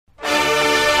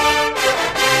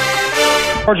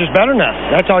Georgia's better than us.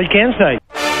 That's all you can say.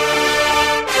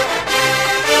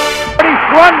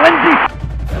 Run, Lindsey!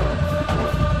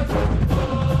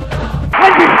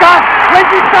 Lindsey, stop!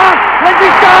 Lindsey, stop! Lindsey,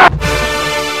 stop!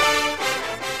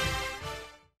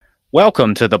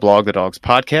 Welcome to the Blog the Dogs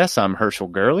podcast. I'm Herschel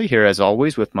Gurley, here as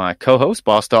always with my co-host,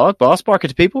 Boss Dog. Boss, bark it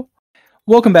to people.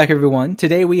 Welcome back, everyone.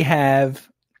 Today we have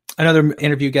another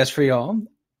interview guest for y'all.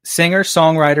 Singer,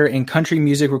 songwriter, and country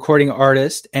music recording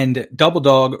artist and double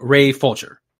dog, Ray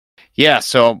Fulcher. Yeah,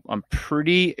 so I'm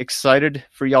pretty excited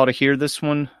for y'all to hear this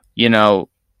one. You know,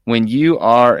 when you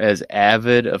are as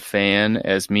avid a fan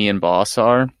as me and Boss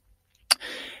are,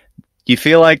 you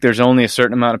feel like there's only a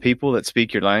certain amount of people that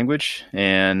speak your language,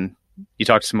 and you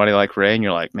talk to somebody like Ray and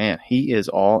you're like, man, he is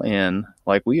all in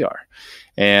like we are.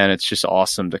 And it's just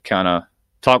awesome to kind of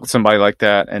talk with somebody like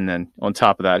that. And then on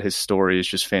top of that, his story is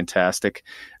just fantastic.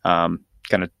 Kind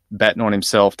of betting on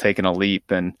himself, taking a leap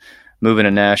and moving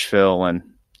to Nashville and,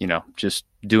 you know, just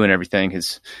doing everything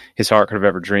his heart could have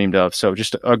ever dreamed of. So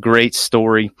just a great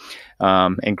story,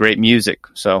 and great music.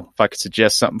 So if I could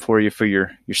suggest something for you for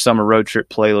your summer road trip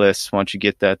playlist, why don't you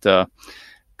get that,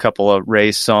 couple of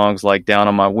Ray's songs like Down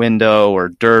on My Window or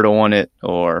Dirt on It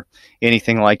or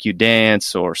Anything Like You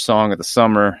Dance or Song of the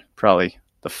Summer. Probably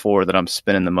the four that I'm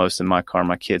spinning the most in my car.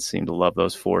 My kids seem to love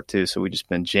those four too. So we just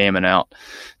been jamming out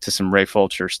to some Ray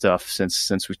Fulcher stuff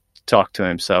since we talked to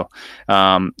him. So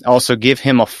also give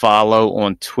him a follow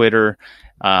on Twitter.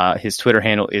 His Twitter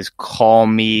handle is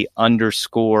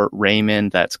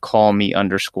callme_Raymond. That's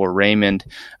callme_Raymond.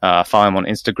 Follow him on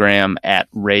Instagram at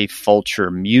Ray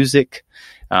Fulcher Music.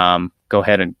 Go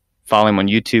ahead and follow him on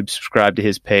YouTube, subscribe to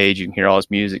his page. You can hear all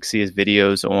his music, see his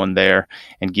videos on there,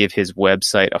 and give his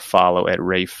website a follow at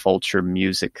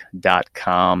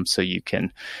rayfulchermusic.com so you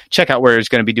can check out where he's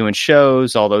going to be doing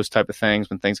shows, all those type of things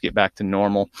when things get back to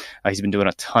normal. He's been doing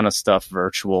a ton of stuff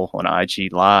virtual on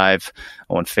IG Live,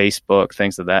 on Facebook,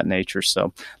 things of that nature.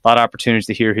 So a lot of opportunities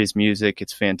to hear his music.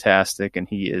 It's fantastic, and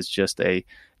he is just a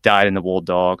dyed-in-the-wool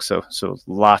dog, so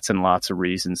lots and lots of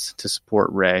reasons to support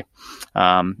Ray.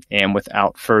 And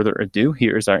without further ado,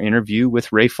 here is our interview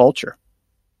with Ray Fulcher.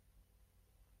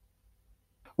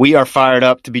 We are fired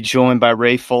up to be joined by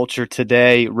Ray Fulcher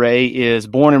today. Ray is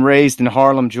born and raised in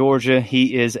Harlem, Georgia.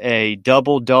 He is a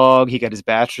double dog. He got his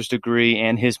bachelor's degree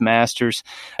and his master's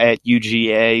at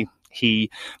UGA.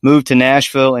 He moved to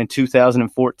Nashville in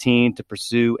 2014 to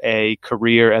pursue a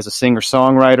career as a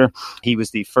singer-songwriter. He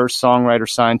was the first songwriter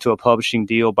signed to a publishing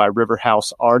deal by River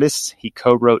House Artists. He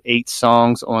co-wrote 8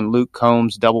 songs on Luke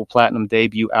Combs' double platinum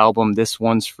debut album, This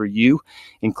One's For You,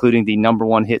 including the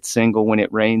 #1 hit single, When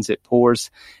It Rains, It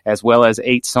Pours, as well as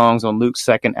 8 songs on Luke's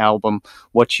second album,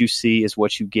 What You See Is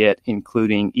What You Get,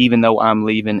 including Even Though I'm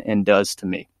Leaving and Does to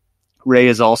Me. Ray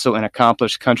is also an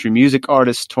accomplished country music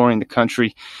artist, touring the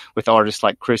country with artists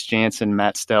like Chris Janson,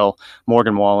 Matt Stell,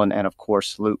 Morgan Wallen, and of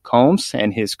course Luke Combs.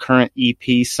 And his current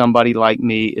EP, Somebody Like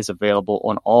Me, is available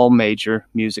on all major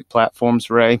music platforms.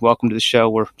 Ray, welcome to the show.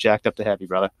 We're jacked up to have you,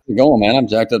 brother. How's it going, man? I'm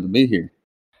jacked up to be here.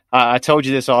 I told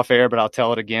you this off air, but I'll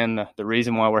tell it again. The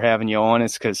reason why we're having you on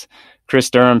is because Chris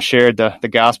Durham shared the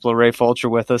gospel of Ray Fulcher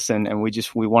with us, and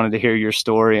we wanted to hear your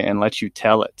story and let you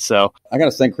tell it. So I got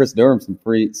to send Chris Durham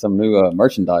some new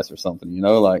merchandise or something, you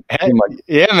know, like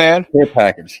yeah, man, care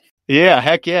package. Yeah,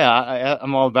 heck yeah,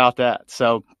 I'm all about that.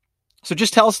 So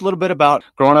just tell us a little bit about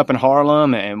growing up in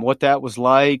Harlem and what that was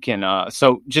like. And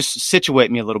so just situate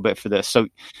me a little bit for this. So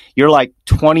you're like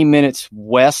 20 minutes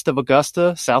west of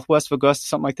Augusta, southwest of Augusta,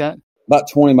 something like that? About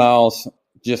 20 miles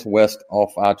just west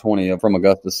off I-20 from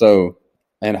Augusta. So,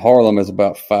 and Harlem is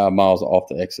about 5 miles off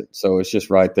the exit. So it's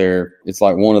just right there. It's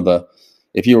like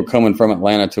if you were coming from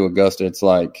Atlanta to Augusta, it's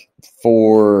like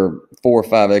four or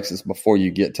five exits before you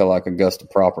get to like Augusta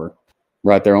proper.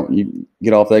 Right there, you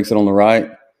get off the exit on the right.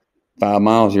 5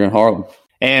 miles, you're in Harlem.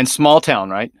 And small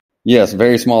town, right? Yes,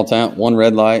 very small town. One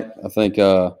red light. I think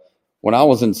when I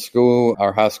was in school,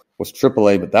 our high school was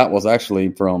AAA, but that was actually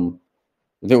if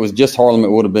it was just Harlem, it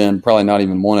would have been probably not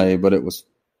even 1A, but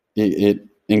it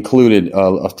included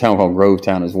a town called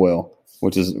Grovetown as well,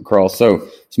 which is across. So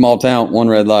small town, one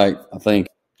red light, I think,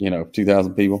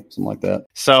 2,000 people, something like that.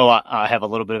 So I have a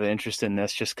little bit of interest in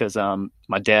this just because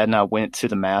my dad and I went to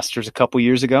the Masters a couple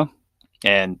years ago.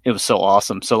 And it was so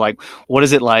awesome. So, like, what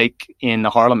is it like in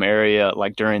the Harlem area,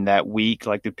 like, during that week?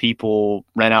 Like, do people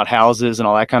rent out houses and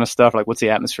all that kind of stuff? Like, what's the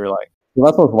atmosphere like?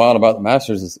 Well, that's what's wild about the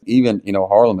Masters is even,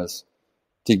 Harlem is,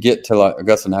 to get to, like,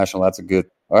 Augusta National, that's a good,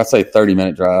 I'd say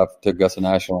 30-minute drive to Augusta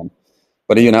National.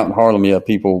 But even out in Harlem,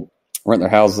 people rent their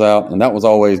houses out. And that was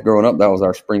always, growing up, that was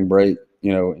our spring break,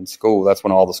 in school. That's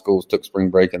when all the schools took spring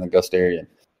break in the Augusta area.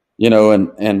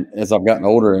 and as I've gotten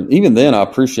older, and even then I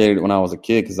appreciated it when I was a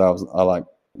kid, because I like,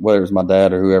 whether it was my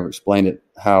dad or whoever explained it,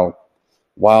 how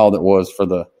wild it was for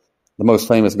the most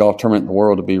famous golf tournament in the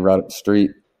world to be right up the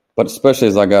street. But especially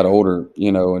as I got older,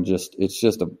 and it's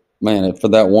just for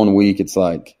that 1 week, it's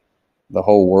like the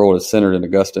whole world is centered in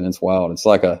Augusta, and it's wild. It's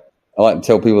like I like to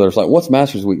tell people, there's like, what's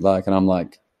Masters Week like? And I'm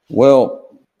like,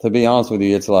 well, to be honest with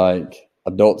you, it's like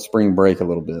adult spring break a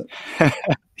little bit.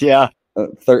 Yeah.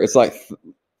 It's like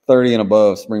 30 and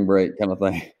above spring break kind of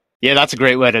thing. Yeah, that's a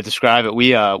great way to describe it. We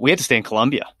had to stay in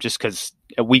Columbia just because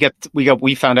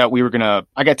we found out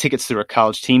I got tickets through a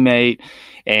college teammate,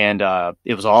 and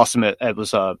it was awesome. It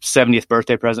was a 70th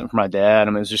birthday present for my dad.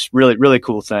 I mean, it was just really, really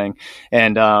cool thing.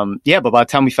 And but by the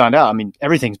time we found out, I mean,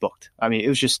 everything's booked. I mean,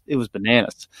 it was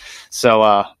bananas.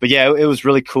 So, but yeah, it was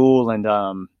really cool,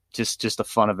 and just a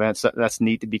fun event. So that's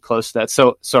neat to be close to that.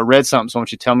 So I read something, so I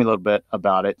want you to tell me a little bit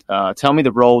about it. Tell me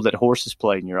the role that horses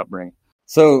played in your upbringing.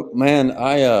 So, man,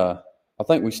 I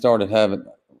think we started having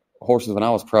horses when I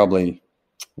was probably,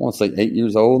 I want to say 8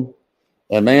 years old.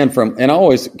 And man, and I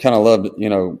always kind of loved,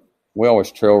 we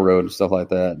always trail rode and stuff like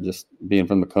that, just being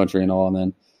from the country and all.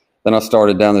 And then I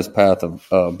started down this path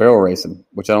of barrel racing,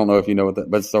 which I don't know if you know what that,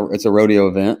 but it's a rodeo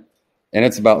event. And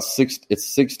it's about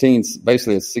 16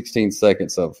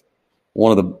 seconds of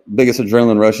one of the biggest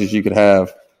adrenaline rushes you could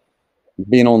have,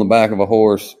 being on the back of a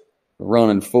horse,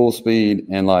 running full speed,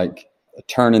 and like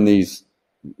turning these,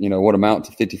 what amount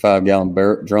to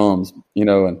 55-gallon drums,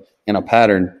 and in a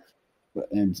pattern,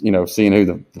 and, seeing who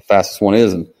the fastest one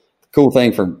is. And the cool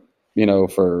thing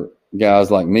for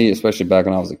guys like me, especially back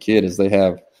when I was a kid, is they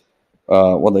have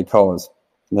what they call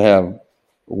they have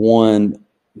one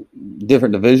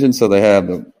different division. So they have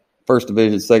the first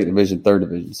division, second division, third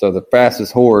division. So the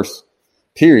fastest horse,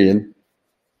 period,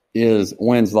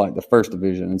 wins like the first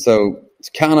division. And so it's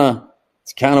kind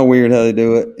of weird how they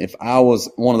do it. If I was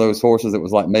one of those horses that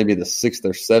was like maybe the sixth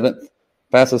or seventh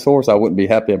fastest horse, I wouldn't be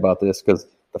happy about this, because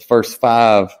the first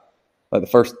five,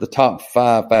 the top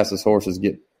five fastest horses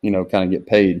get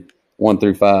paid 1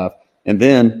 through 5. And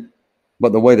then,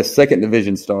 but the way the second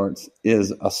division starts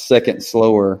is a second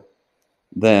slower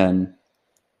than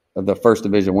the first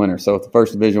division winner. So if the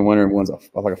first division winner wins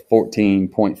like a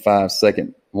 14.5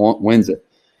 second, wins it.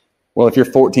 Well, if you're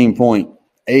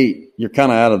 14.8, you're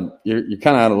kind of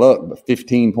out of luck. But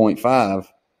 15.5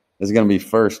 is going to be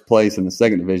first place in the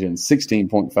second division.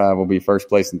 16.5 will be first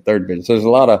place in the third division. So there's a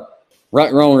lot of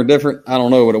right, wrong, or different. I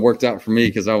don't know, but it worked out for me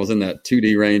because I was in that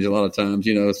 2D range a lot of times,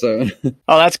 So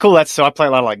oh, that's cool. So I play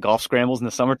a lot of like golf scrambles in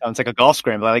the summertime. It's like a golf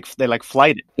scramble. They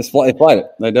flight it. They flight it.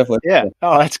 They definitely. Yeah.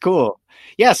 Oh, that's cool.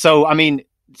 Yeah. So I mean,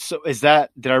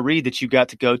 did I read that you got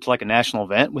to go to like a national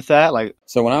event with that? Like,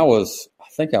 so when I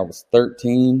think I was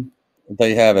 13,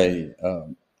 they have a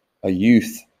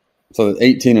youth, so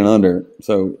 18 and under.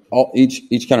 So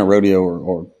each kind of rodeo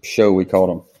or show, we call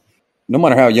them, no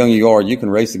matter how young you are, you can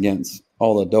race against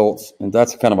all the adults, and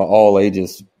that's kind of an all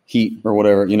ages heat or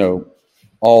whatever,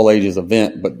 all ages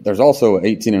event. But there's also an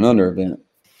 18 and under event.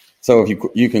 So if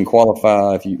you can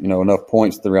qualify, if you enough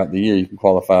points throughout the year, you can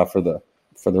qualify for the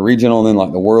regional, and then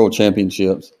like the world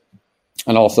championships.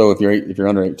 And also if you're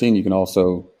under 18, you can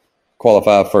also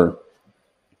qualify for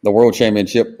the world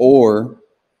championship or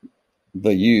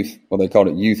the youth, what they called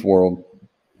it, youth world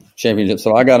championship.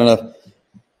 So I got enough,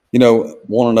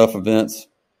 won enough events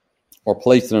or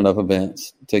placed in enough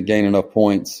events to gain enough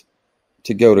points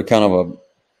to go to kind of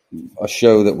a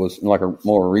show that was like a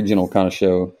more regional kind of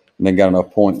show, and then got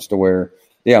enough points to where,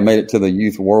 I made it to the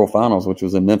youth world finals, which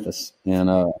was in Memphis.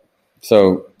 And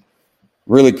so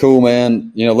really cool,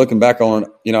 man. Looking back on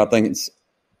it, I think it's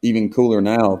even cooler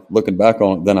now looking back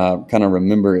on it than I kind of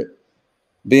remember it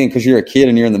being, because you're a kid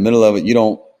and you're in the middle of it. You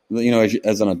don't,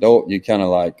 as an adult, you kind of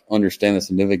like understand the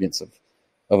significance of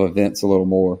events a little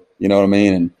more, you know what I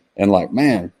mean? And like,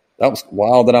 man, that was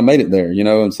wild that I made it there,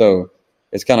 and so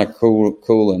it's kind of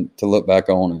cool and to look back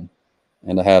on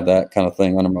and to have that kind of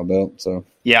thing under my belt. So,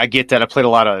 yeah, I get that. I played a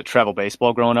lot of travel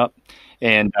baseball growing up.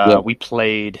 And we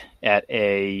played at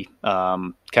a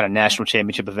kind of national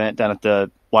championship event down at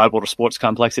the Wide World of Sports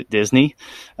complex at Disney,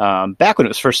 back when it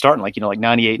was first starting, like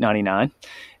 98, 99.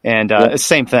 And it's the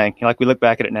same thing. Like we look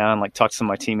back at it now and like talk to some of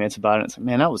my teammates about it. And it's like,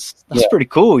 man, that's pretty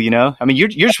cool. I mean, you're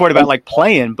just worried about like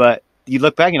playing, but you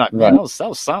look back and you're like, man, that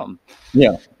was something.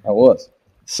 Yeah, that was.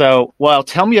 So, well,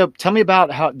 tell me about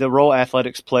how the role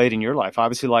athletics played in your life.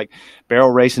 Obviously, like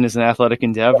barrel racing is an athletic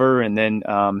endeavor, and then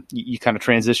you kind of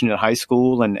transitioned to high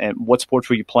school. And what sports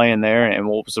were you playing there, and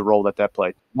what was the role that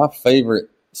played? My favorite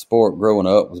sport growing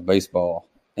up was baseball,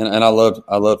 and I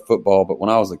loved football. But when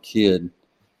I was a kid,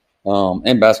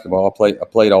 and basketball. I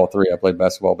played all three. I played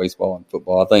basketball, baseball, and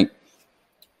football. I think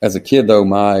as a kid, though,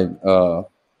 my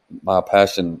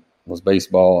passion was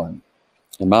baseball, and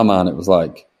in my mind, it was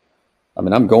like, I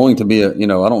mean, I'm going to be I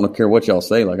don't care what y'all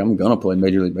say. Like, I'm going to play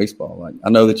Major League Baseball. Like, I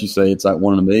know that you say it's like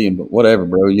 1 in a million, but whatever,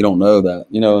 bro. You don't know that,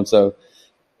 And so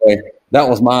that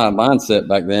was my mindset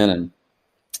back then. And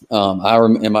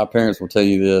and my parents will tell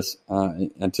you this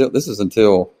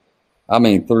until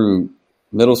through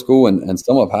middle school and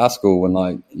some of high school, when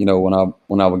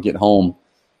when I would get home,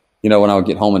 when I would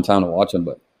get home in time to watch them.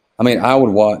 But I mean, I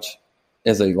would watch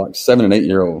as a 7 and 8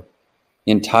 year old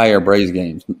entire Braves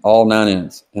games, all 9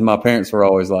 innings. And my parents were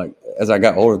always like, as I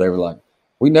got older, they were like,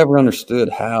 we never understood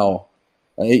how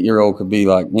an 8-year-old could be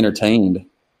entertained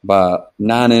by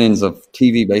 9 innings of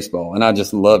TV baseball. And I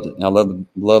just loved it. And I loved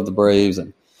the Braves.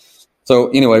 And so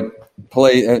anyway,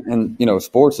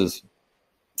 sports is,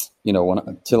 till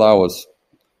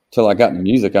I got into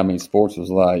music, I mean, sports was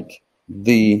like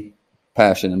the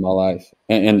passion in my life,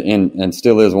 and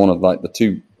still is one of the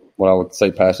two, what I would say,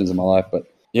 passions in my life. But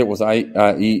it was, I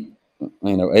eat,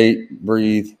 ate,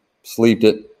 breathe, sleeped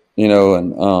it,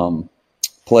 and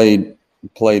played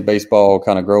baseball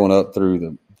kind of growing up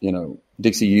through the,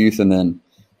 Dixie Youth, and then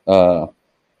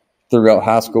throughout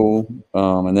high school.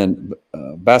 And then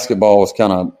basketball was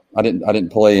kind of, I didn't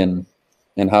play in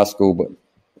high school, but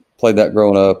played that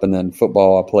growing up. And then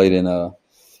football, I played in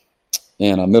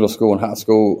middle school and high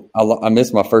school. I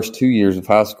missed my first 2 years of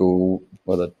high school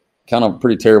with a kind of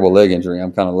pretty terrible leg injury.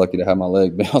 I'm kind of lucky to have my leg,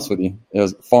 to be honest with you. It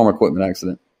was a farm equipment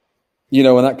accident.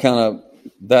 And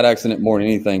that accident more than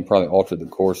anything probably altered the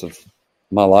course of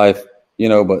my life,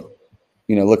 but,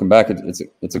 looking back,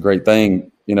 it's a great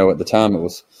thing. At the time it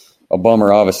was a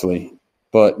bummer, obviously.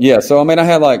 But yeah, so I mean, I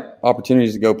had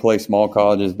opportunities to go play small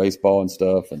colleges, baseball and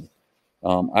stuff. And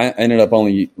I ended up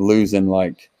only losing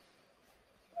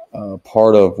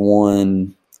part of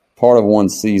one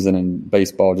season in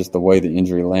baseball, just the way the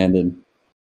injury landed.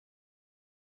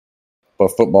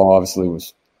 But football obviously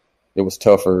was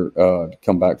tougher to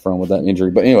come back from with that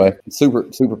injury. But anyway,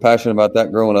 super passionate about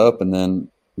that growing up, and then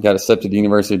got accepted to the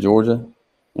University of Georgia.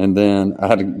 And then I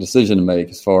had a decision to make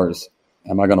as far as,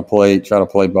 am I going to try to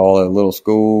play ball at a little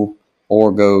school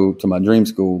or go to my dream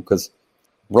school? Because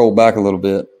roll back a little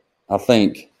bit, I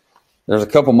think there's a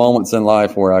couple moments in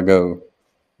life where I go,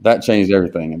 that changed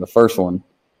everything. And the first one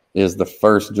is the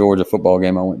first Georgia football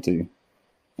game I went to.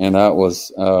 And that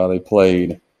was, they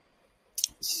played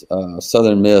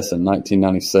Southern Miss in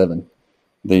 1997,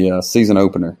 the season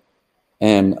opener.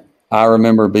 And I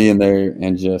remember being there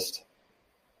and just,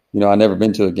 I'd never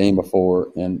been to a game before.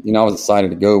 And, I was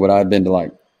excited to go, but I'd been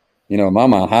to in my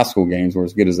mind, high school games were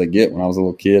as good as they get when I was a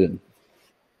little kid.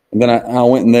 And then I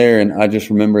went in there, and I just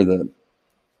remember the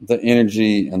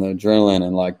energy and the adrenaline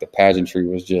and the pageantry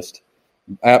was just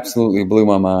absolutely blew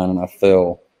my mind. And I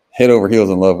fell head over heels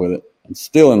in love with it, and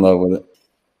still in love with it.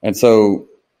 And so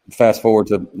fast forward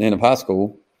to the end of high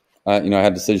school, I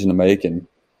had a decision to make. And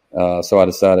so I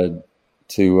decided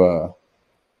to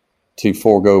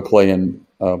forego playing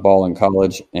ball in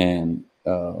college and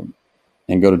go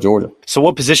to Georgia. So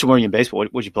what position were you in baseball?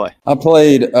 What did you play? I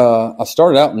played, I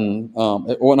started out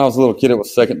when I was a little kid, it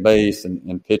was second base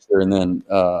and pitcher. And then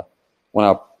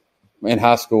in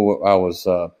high school, I was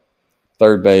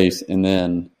third base. And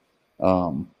then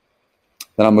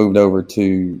I moved over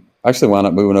to, actually wound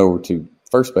up moving over to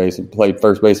first base and played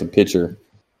first base and pitcher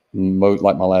my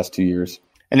last 2 years.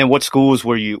 And then what schools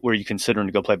were you considering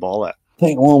to go play ball at? I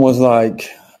think one was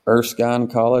Erskine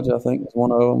College, I think was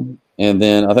one of them. And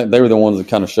then I think they were the ones that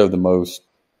kind of showed the most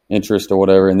interest or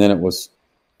whatever. And then it was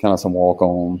kind of some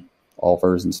walk-on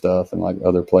offers and stuff and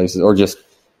other places, or just,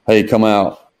 hey, come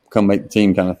make the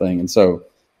team kind of thing. And so,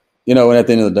 and at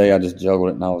the end of the day, I just juggled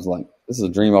it, and I was like, this is a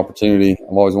dream opportunity. I've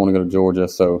always wanted to go to Georgia.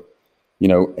 So, I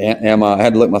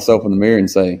had to look myself in the mirror and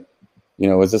say,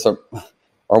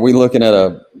 are we looking at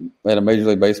a Major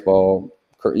League Baseball,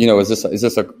 is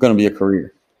this going to be a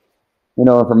career? And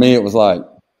for me, it was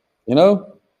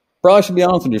probably should be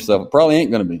honest with yourself. It probably ain't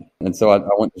going to be. And so I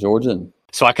went to Georgia.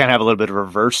 So I kind of have a little bit of a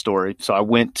reverse story. So I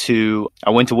went to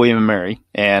William and Mary,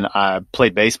 and I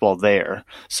played baseball there.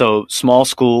 So small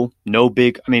school, no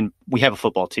big. I mean, we have a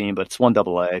football team, but it's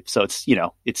 1AA. So it's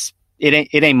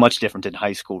it ain't much different than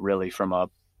high school, really, from a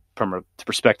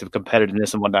perspective of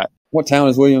competitiveness and whatnot. What town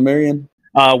is William and Mary in?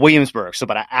 Williamsburg, so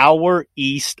about an hour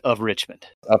east of Richmond.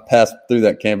 I passed through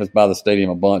that campus by the stadium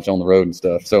a bunch on the road and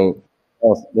stuff. So,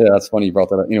 yeah, that's funny you brought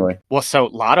that up. Anyway, well, so a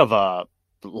lot of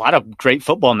a lot of great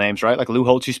football names, right? Like Lou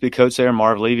Holtz used to be coach there,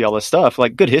 Marv Levy, all this stuff,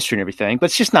 like good history and everything, but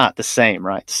it's just not the same,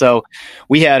 right? So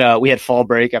we had fall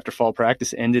break after fall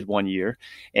practice ended one year,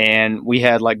 and we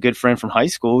had like good friend from high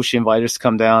school. She invited us to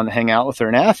come down and hang out with her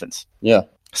in Athens. Yeah.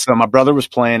 So my brother was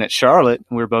playing at Charlotte,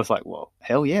 and we were both like, well,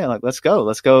 hell yeah, like let's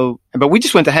go. But we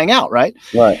just went to hang out, right?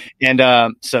 Right.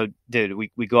 And so dude,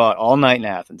 we go out all night in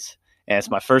Athens, and it's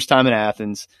my first time in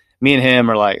Athens. Me and him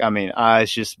are like, I mean,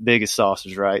 eyes just big as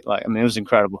saucers, right? Like, I mean, it was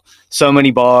incredible. So many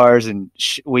bars, and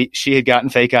she had gotten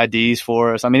fake IDs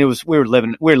for us. I mean, we were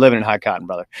living in High Cotton,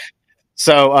 brother.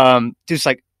 So, just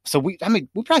like, we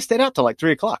probably stayed out till like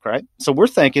 3:00, right? So we're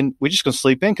thinking we're just gonna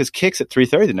sleep in because kick's at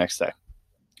 3:30 the next day.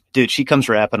 Dude, she comes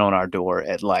rapping on our door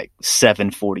at like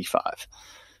 7:45.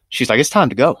 She's like, it's time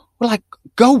to go. We're like,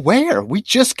 go where? We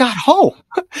just got home.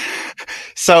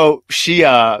 So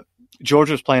Georgia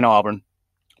was playing Auburn.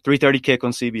 3:30 kick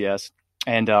on CBS,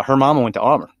 and her mama went to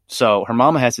Auburn. So her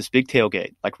mama has this big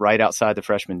tailgate, like right outside the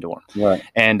freshman dorm. Right.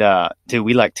 And dude,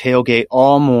 we like tailgate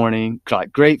all morning,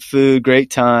 like great food,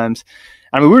 great times.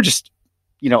 I mean, we were just,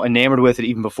 enamored with it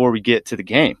even before we get to the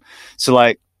game. So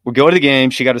like, we go to the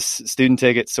game. She got a student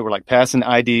ticket, so we're like passing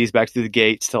IDs back through the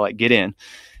gates to like get in.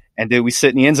 And then we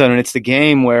sit in the end zone, and it's the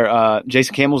game where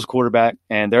Jason Campbell's a quarterback,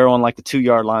 and they're on like the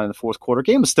 2-yard line in the fourth quarter.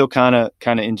 Game was still kind of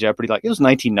in jeopardy. Like it was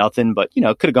 19-0, but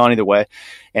could have gone either way.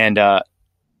 And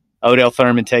Odell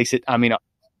Thurman takes it. I mean,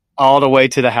 all the way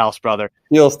to the house, brother.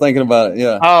 He was thinking about it.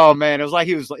 Yeah. Oh man, it was like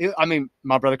he was. I mean,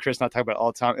 my brother Chris and I talk about it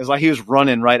all the time. It was like he was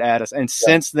running right at us. And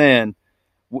since then,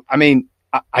 I mean,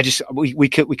 we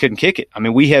couldn't kick it. I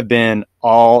mean, we have been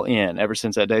all in ever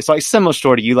since that day. It's like similar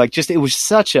story to you. Like it was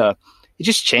such a. It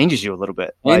just changes you a little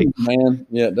bit. Like, man.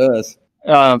 Yeah, it does.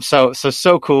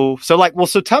 So cool. So like, well,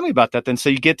 so tell me about that then. So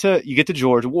you get to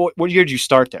Georgia. What year did you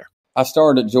start there? I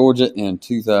started at Georgia in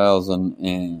fall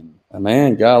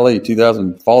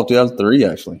of 2003,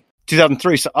 actually.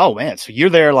 2003. So, oh man. So you're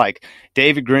there like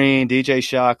David Green, DJ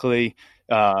Shockley,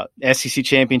 SEC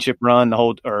championship run, the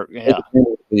whole,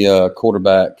 the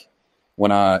quarterback.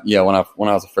 When I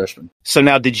was a freshman. So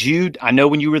now I know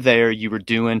when you were there, you were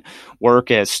doing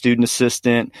work as student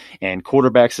assistant and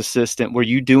quarterback's assistant. Were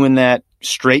you doing that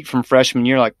straight from freshman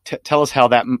year? Like, tell us how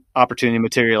that opportunity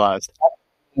materialized.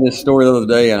 This story the other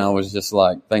day, and I was just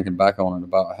like thinking back on it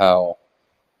about how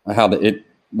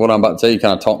what I'm about to tell you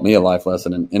kind of taught me a life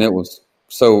lesson. And it was,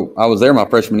 so I was there my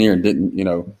freshman year and didn't,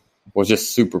 was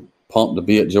just super pumped to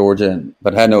be at Georgia,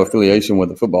 but had no affiliation with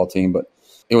the football team. But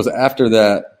it was after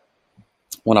that,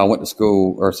 when I went to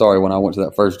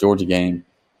that first Georgia game,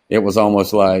 it was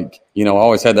almost like, I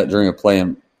always had that dream of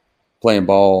playing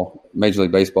ball, Major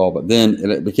League Baseball, but then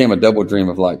it became a double dream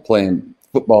of like playing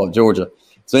football at Georgia.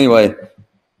 So anyway,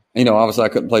 obviously I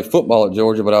couldn't play football at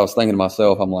Georgia, but I was thinking to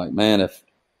myself, I'm like, man, if,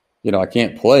 I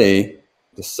can't play,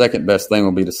 the second best thing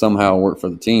would be to somehow work for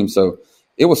the team. So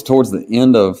it was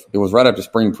it was right after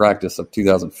spring practice of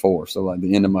 2004. So like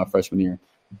the end of my freshman year.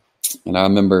 And I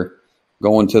remember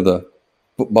going to the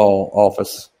football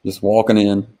office, just walking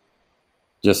in,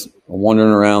 just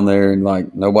wandering around there, and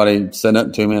like nobody said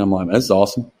nothing to me. And I'm like, that's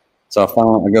awesome. So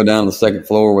I go down to the second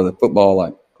floor where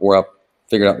where I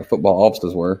figured out the football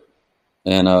offices were.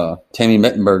 And Tammy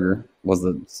Mettenberger was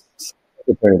the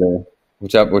secretary there,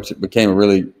 which became a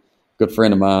really good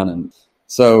friend of mine. And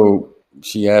so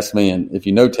she asked me, and if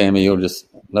you know Tammy, you'll just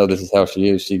know this is how she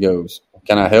is. She goes,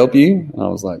 can I help you? And I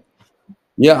was like,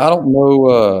 yeah, I don't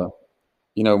know.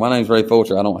 My name's Ray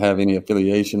Fulcher. I don't have any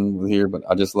affiliation with here, but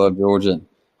I just love Georgia.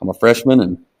 I'm a freshman,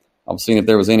 and I'm seeing if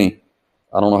there was any,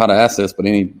 I don't know how to ask this, but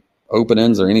any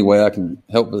openings or any way I can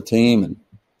help the team. And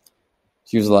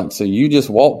she was like, so you just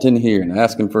walked in here and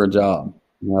asking for a job.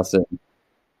 And I said,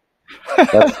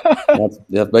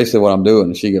 that's basically what I'm doing.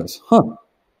 And she goes, huh. I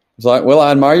was like, well,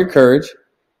 I admire your courage.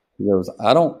 He goes,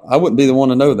 I wouldn't be the one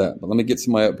to know that, but let me get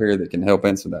somebody up here that can help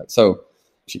answer that. So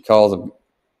she calls a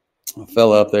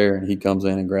fella up there, and he comes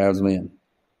in and grabs me and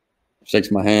shakes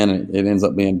my hand, and it ends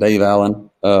up being Dave Allen,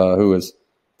 who was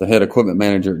the head equipment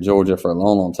manager at Georgia for a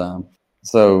long, long time.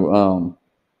 So,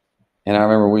 and I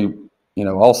remember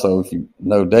also, if you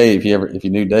know Dave, if you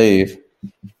knew Dave,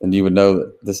 then you would know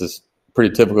that this is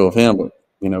pretty typical of him. But,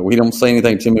 we don't say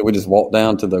anything to me. We just walk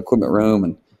down to the equipment room,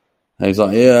 and he's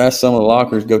like, yeah, that's some of the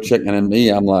lockers, go check. And then me,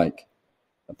 I'm like,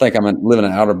 I think I'm living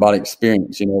an outer body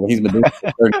experience, he's been doing it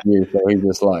for 30 years. So he's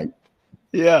just like,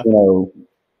 yeah,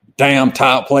 damn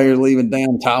towel players leaving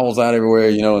damn towels out everywhere,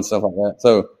 and stuff like that.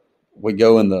 So we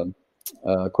go in the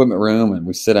equipment room and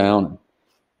we sit down,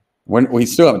 and we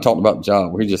still haven't talked about the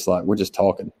job. We're just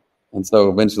talking. And so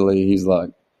eventually he's like,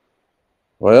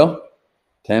 well,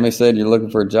 Tammy said you're looking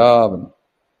for a job and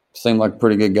seemed like a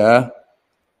pretty good guy.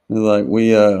 He's like,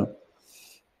 we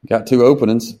got 2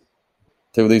 openings.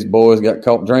 2 of these boys got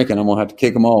caught drinking. I'm going to have to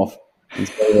kick them off. And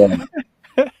so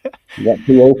you got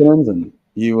 2 openings, and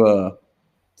you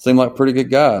seem like a pretty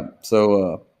good guy.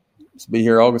 So let's be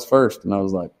here August 1st. And I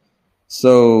was like,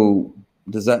 so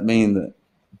does that mean that,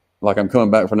 like, I'm coming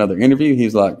back for another interview?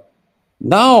 He's like,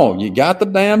 no, you got the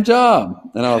damn job.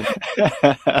 And I was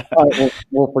like, all right,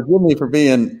 well, forgive me for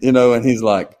being, and he's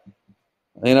like,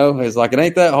 it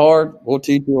ain't that hard. We'll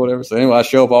teach you whatever. So anyway, I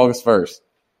show up August 1st.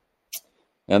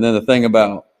 And then the thing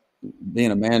about being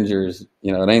a manager is,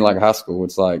 it ain't like high school.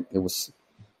 It's like, it was,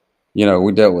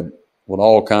 we dealt with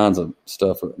all kinds of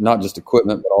stuff, not just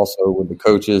equipment, but also with the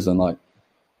coaches. And like,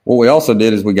 what we also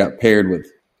did is we got paired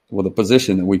with a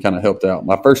position that we kind of helped out.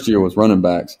 My first year was running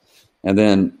backs. And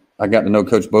then I got to know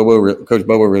Coach Bobo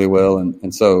really well. And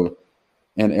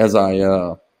as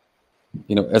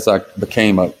I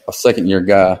became a second year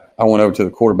guy, I went over to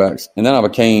the quarterbacks, and then I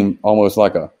became almost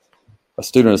like a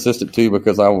student assistant too,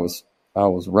 because I was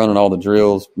running all the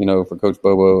drills, for Coach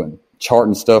Bobo and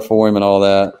charting stuff for him and all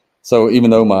that. So even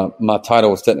though my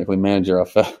title was technically manager, I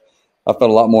felt a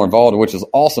lot more involved, which is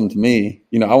awesome to me.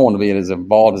 I wanted to be as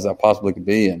involved as I possibly could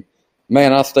be. And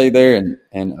man, I stayed there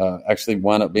and actually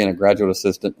wound up being a graduate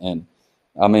assistant. And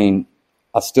I mean,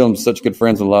 I still am such good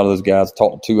friends with a lot of those guys.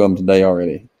 Talked to 2 of them today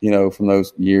already, from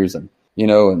those years, and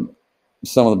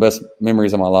some of the best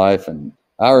memories of my life. And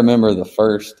I remember the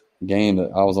first game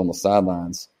that I was on the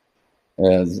sidelines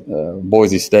as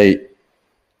Boise State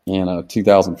in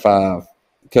 2005.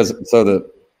 So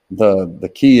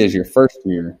the key is your first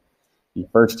year. Your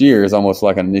first year is almost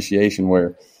like an initiation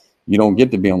where you don't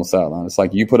get to be on the sideline. It's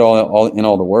like you put all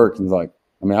the work. And it's like,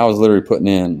 I was literally putting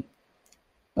in.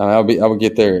 I would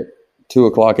get there at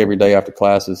 2:00 every day after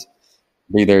classes,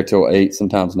 be there till 8,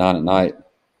 sometimes 9 at night,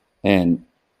 and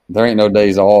there ain't no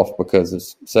days off because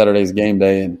it's Saturday's game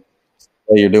day and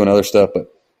you're doing other stuff. But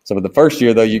the first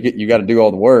year though, you got to do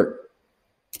all the work,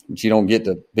 but you don't get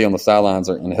to be on the sidelines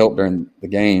and help during the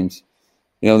games.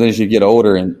 Then as you get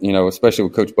older, and especially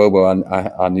with Coach Bobo,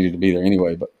 I needed to be there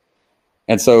anyway.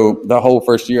 And so the whole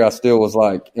first year, I still was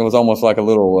like, it was almost like a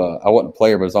little. I wasn't a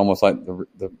player, but it's almost like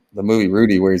the movie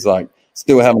Rudy, where he's like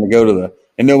still having to go to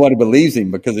and nobody believes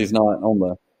him because he's not on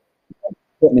the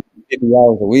putting in 50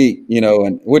 hours a week,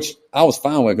 and which I was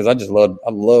fine with because I just loved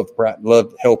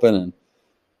helping. And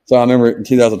so I remember in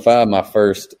 2005, my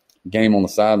first game on the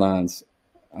sidelines.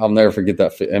 I'll never forget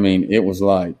that. It was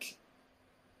like.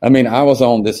 I was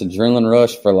on this adrenaline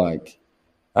rush for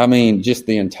just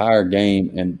the entire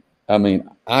game. And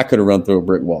I could have run through a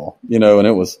brick wall, and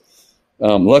it was,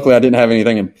 luckily I didn't have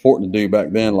anything important to do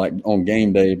back then, like on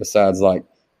game day, besides like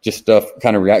just stuff,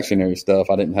 kind of reactionary stuff.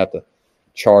 I didn't have to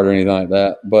chart or anything like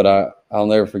that. But I'll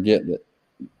never forget that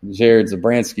Jared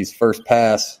Zabransky's first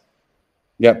pass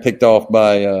got picked off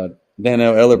by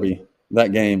Daniel Ellerby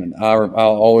that game. And I'll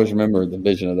always remember the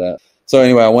vision of that. So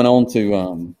anyway, I went on to,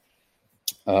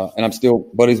 and I'm still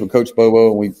buddies with Coach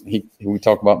Bobo, and we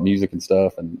talk about music and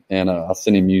stuff, and I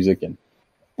send him music,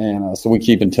 and so we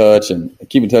keep in touch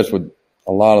with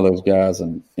a lot of those guys.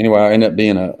 And anyway, I ended up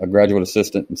being a graduate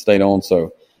assistant and stayed on.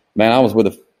 So, man, I was with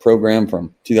the program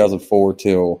from 2004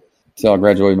 till I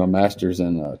graduated my master's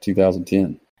in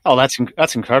 2010. Oh,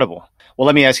 that's incredible. Well,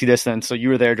 let me ask you this then. So you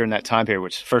were there during that time period,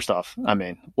 which first off,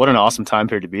 what an awesome time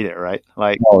period to be there, right?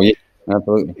 Like, oh yeah.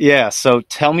 Absolutely. Yeah. So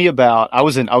tell me about, I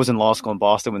was in law school in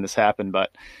Boston when this happened,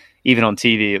 but even on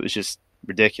TV, it was just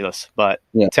ridiculous. But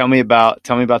yeah. Tell me about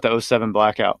the 07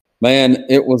 blackout. Man,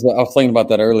 I was thinking about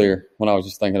that earlier when I was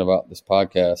just thinking about this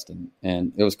podcast,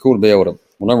 and it was cool to be able to,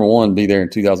 well, number one, be there in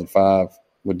 2005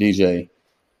 with DJ,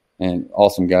 and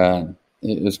awesome guy. And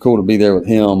it was cool to be there with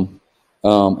him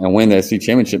and win the SEC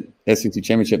championship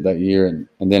that year.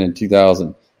 And then in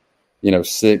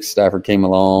 2006, Stafford came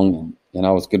along, and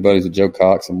I was good buddies with Joe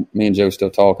Cox, and me and Joe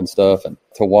still talk and stuff. And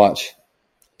part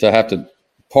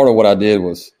of what I did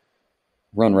was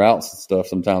run routes and stuff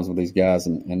sometimes with these guys.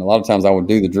 And a lot of times I would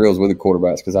do the drills with the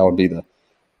quarterbacks because I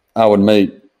would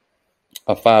make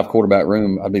a 5 quarterback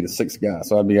room. I'd be the 6th guy.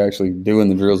 So I'd be actually doing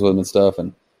the drills with them and stuff.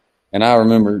 And I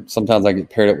remember sometimes I get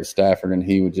paired up with Stafford, and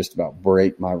he would just about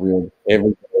break my rib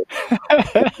every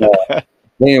day.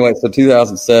 Anyway, so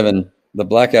 2007, the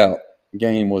blackout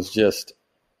game was just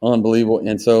unbelievable.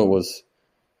 And so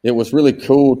it was really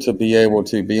cool to be able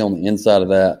to be on the inside of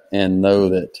that and know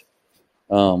that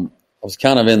I was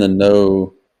kind of in the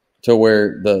know to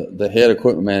where the head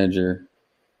equipment manager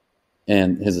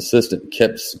and his assistant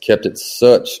kept it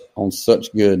such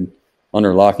good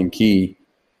under lock and key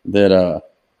that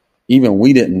even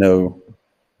we didn't know,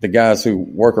 the guys who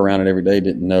work around it every day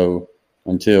didn't know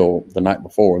until the night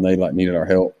before, and they needed our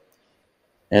help.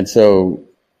 And so,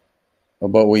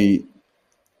 but we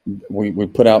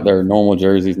put out their normal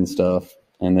jerseys and stuff,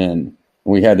 and then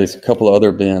we had this couple of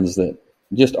other bins that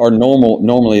just are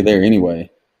normally there anyway.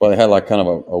 But they had like kind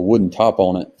of a wooden top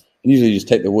on it. And usually you just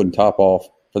take the wooden top off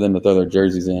for them to throw their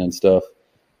jerseys in and stuff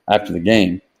after the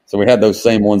game. So we had those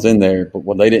same ones in there,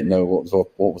 but they didn't know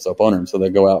what was up under them. So they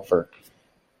go out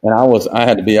and I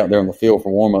had to be out there on the field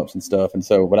for warm-ups and stuff. And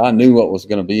so, but I knew what was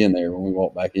going to be in there when we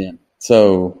walked back in.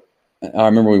 So I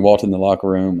remember we walked in the locker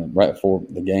room and right before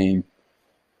the game,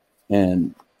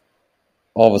 and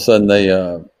all of a sudden they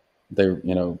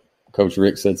Coach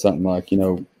Rick said something like, we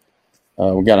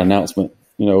got an announcement,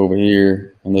 over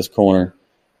here in this corner.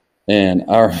 And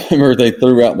I remember they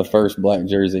threw out the first black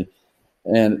jersey,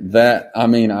 and that,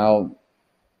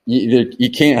 you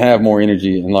can't have more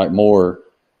energy and like more,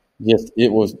 just,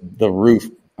 it was the roof.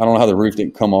 I don't know how the roof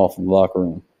didn't come off in the locker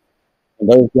room. And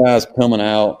those guys coming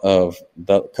out of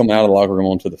the locker room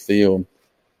onto the field,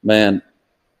 man,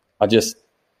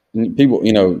 people,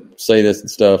 say this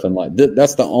and stuff. And like,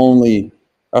 that's the only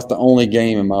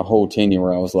game in my whole tenure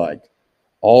where I was like,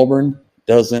 Auburn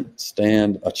doesn't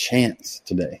stand a chance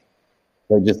today.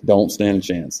 They just don't stand a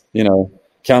chance,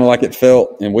 kind of like it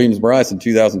felt in Williams-Brice in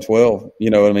 2012,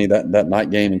 that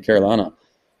night game in Carolina,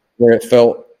 where it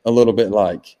felt a little bit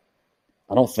like,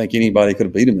 I don't think anybody could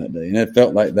have beat them that day. And it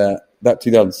felt like that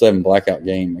 2007 blackout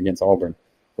game against Auburn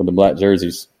with the black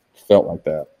jerseys felt like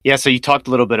that. Yeah, so you talked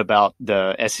a little bit about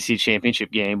the SEC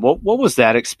championship game. What was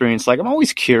that experience like? I'm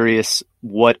always curious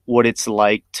what it's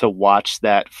like to watch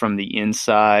that from the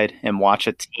inside and watch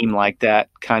a team like that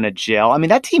kind of gel. I mean,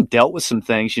 that team dealt with some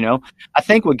things, I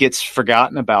think what gets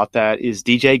forgotten about that is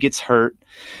DJ gets hurt,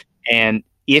 and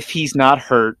if he's not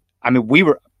hurt,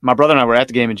 my brother and I were at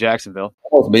the game in Jacksonville.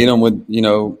 Almost beat him with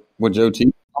Joe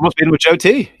T. Almost beat him with Joe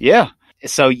T, yeah.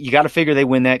 So you got to figure they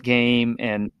win that game,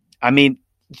 and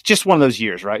just one of those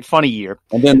years, right? Funny year.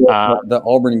 And then the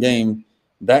Auburn game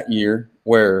that year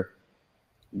where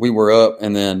we were up,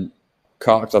 and then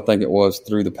Cox, I think it was,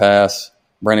 threw the pass.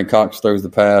 Brandon Cox throws the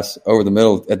pass over the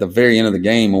middle at the very end of the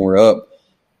game when we're up.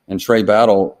 And Trey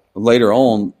Battle later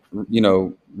on,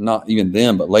 not even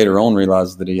then, but later on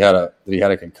realizes that he had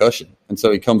a concussion. And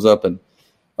so he comes up and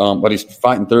but he's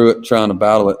fighting through it, trying to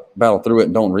battle through it,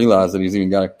 and don't realize that he's even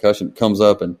got a concussion. Comes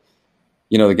up and,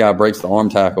 the guy breaks the arm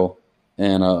tackle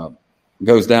and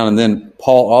goes down, and then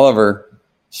Paul Oliver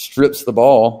strips the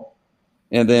ball,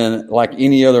 and then like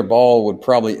any other ball would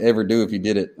probably ever do if you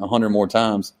did it 100 more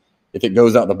times, if it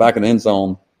goes out the back of the end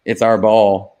zone, it's our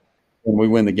ball and we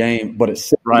win the game. But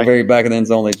it's right in the very back of the end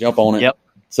zone, they jump on it. Yep.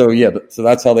 So so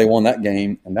that's how they won that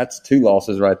game, and that's 2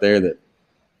 losses right there that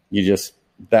you just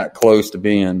that close to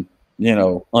being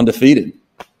undefeated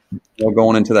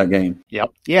going into that game.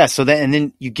 Yep. Yeah. So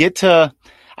then you get to.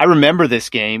 I remember this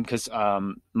game because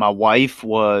my wife she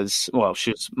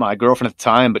was my girlfriend at the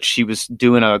time, but she was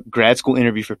doing a grad school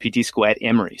interview for PT school at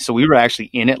Emory. So we were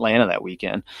actually in Atlanta that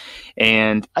weekend.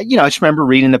 And, I just remember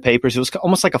reading the papers. It was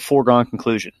almost like a foregone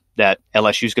conclusion that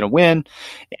LSU is going to win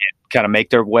and kind of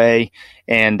make their way.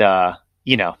 And,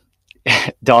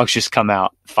 dogs just come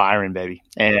out firing, baby.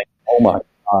 And oh, my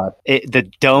God. The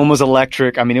dome was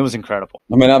electric. It was incredible.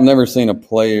 I've never seen a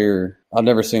player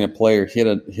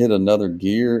hit another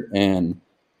gear and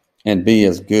be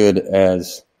as good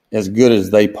as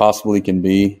they possibly can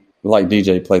be, like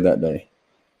DJ played that day.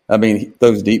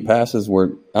 Those deep passes were,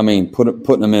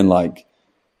 putting them in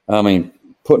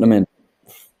putting them in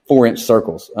 4-inch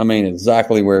circles.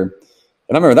 Exactly where, and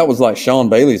I remember that was like Sean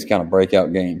Bailey's kind of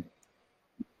breakout game.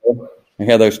 He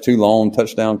had those 2 long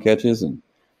touchdown catches, and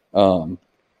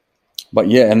but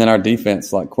yeah, and then our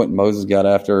defense, like Quentin Moses got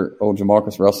after old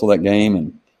Jamarcus Russell that game,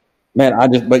 and man,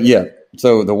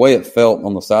 so the way it felt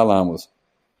on the sideline was,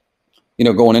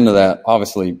 going into that,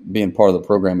 obviously being part of the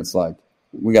program, it's like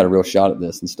we got a real shot at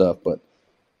this and stuff, but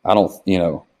I don't,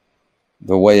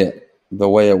 the way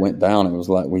it went down, it was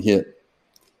like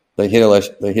they hit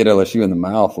LSU in the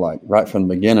mouth like right from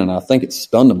the beginning. I think it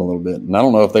stunned them a little bit, and I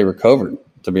don't know if they recovered,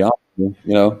 to be honest with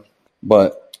you,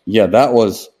 but yeah, that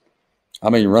was.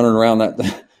 Running around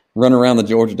the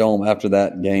Georgia Dome after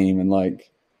that game, and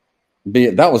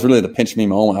that was really the pinch me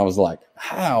moment. I was like,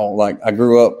 how? Like, I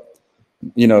grew up,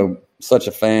 such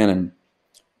a fan, and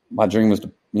my dream was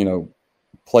to,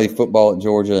 play football at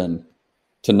Georgia, and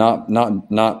to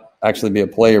not actually be a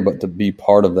player, but to be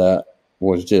part of that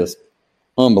was just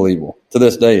unbelievable. To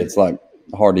this day, it's like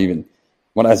hard to even.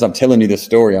 As I'm telling you this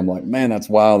story, I'm like, man, that's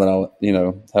wild that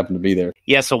I, happened to be there.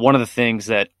 Yeah. So one of the things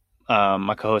that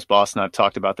my co-host Boss and I've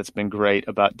talked about that's been great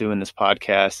about doing this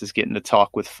podcast is getting to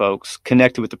talk with folks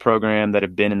connected with the program that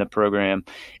have been in the program.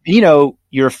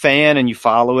 You're a fan and you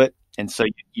follow it, And so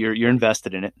you're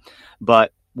invested in it.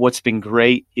 But what's been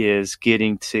great is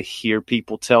getting to hear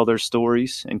people tell their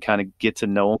stories and kind of get to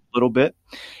know them a little bit.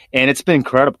 And it's been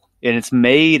incredible. And it's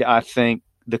made, I think,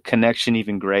 the connection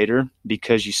even greater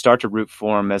because you start to root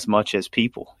for them as much as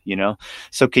people, you know?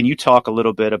 So can you talk a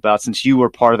little bit about, since you were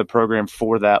part of the program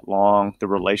for that long, the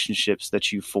relationships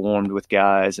that you formed with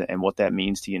guys and what that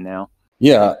means to you now?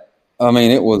 Yeah. I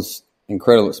mean, it was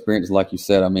incredible experience. Like you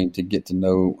said, I mean, to get to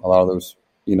know a lot of those,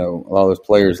 you know, a lot of those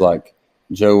players. Like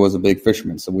Joe was a big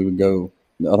fisherman. So we would go,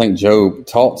 I think Joe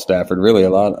taught Stafford really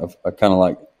a lot of kind of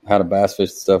like how to bass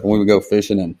fish and stuff. And we would go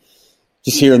fishing and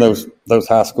just hearing those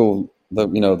high school,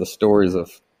 the stories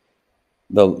of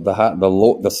the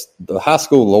high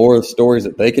school lore stories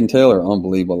that they can tell are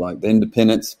unbelievable. Like the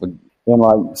independence, and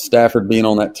like Stafford being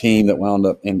on that team that wound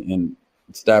up in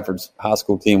Stafford's high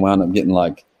school team wound up getting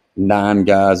like 9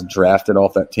 guys drafted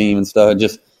off that team and stuff.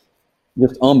 Just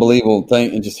unbelievable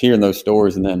thing, and just hearing those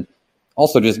stories, and then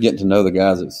also just getting to know the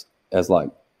guys as like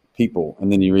people,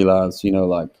 and then you realize, these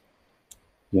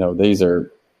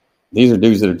are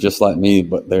dudes that are just like me,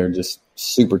 but they're just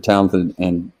super talented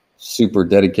and super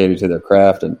dedicated to their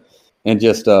craft, and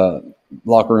just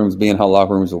locker rooms being how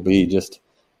locker rooms will be, just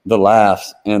the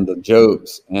laughs and the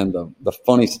jokes and the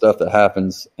funny stuff that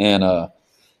happens, and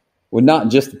with not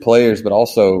just the players, but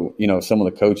also, some of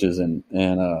the coaches and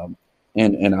the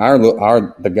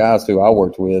guys who I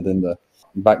worked with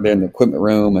back there in the equipment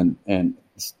room and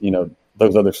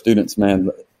those other students, man,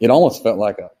 it almost felt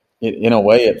like in a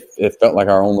way, it felt like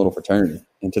our own little fraternity.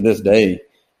 And to this day,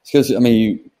 it's because,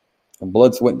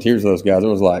 blood, sweat, and tears of those guys. It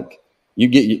was like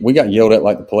we got yelled at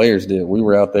like the players did. We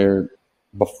were out there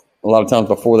a lot of times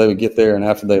before they would get there and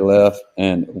after they left,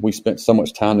 and we spent so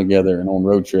much time together and on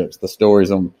road trips. The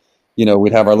stories on,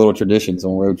 we'd have our little traditions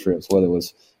on road trips, whether it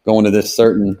was going to this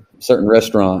certain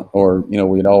restaurant, or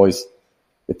we'd always,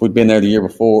 if we'd been there the year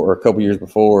before or a couple years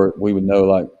before, we would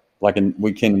know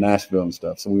we came to Nashville and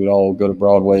stuff, so we would all go to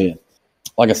Broadway. And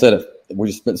like I said, we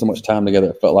just spent so much time together,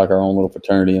 it felt like our own little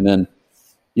fraternity. And then,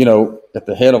 at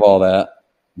the head of all that,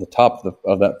 the top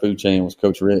of that food chain was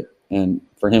Coach Rick, and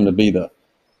for him to be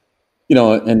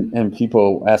and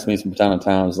people ask me from time to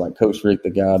time, is like Coach Rick the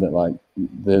guy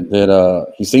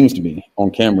that he seems to be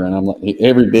on camera, and I'm like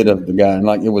every bit of the guy, and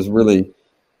like it was really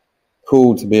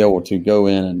cool to be able to go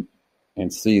in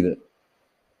and see that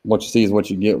what you see is what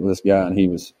you get with this guy, and he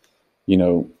was,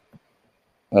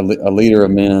 a leader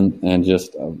of men and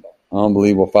just an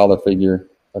unbelievable father figure,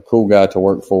 a cool guy to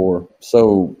work for,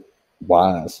 so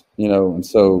wise, and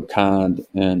so kind,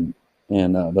 and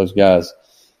those guys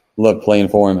loved playing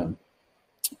for him,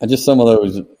 and just some of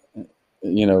those,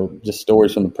 just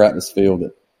stories from the practice field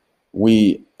that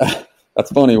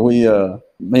that's funny. Me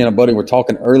and a buddy were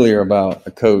talking earlier about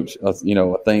a coach, a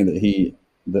thing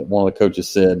that one of the coaches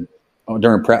said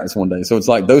during practice one day. So it's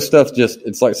like those stuff,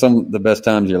 it's like some of the best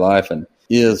times of your life, and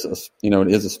it is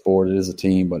a sport, it is a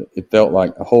team, but it felt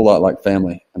like a whole lot like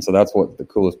family. And so that's what the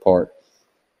coolest part,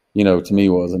 to me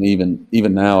was. And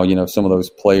even now, some of those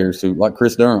players who, like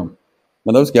Chris Durham,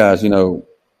 when those guys, I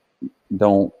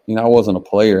wasn't a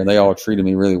player and they all treated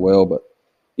me really well, but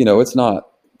it's not,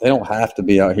 they don't have to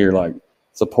be out here like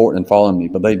supporting and following me,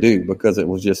 but they do, because it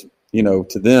was just,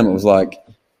 to them, it was like,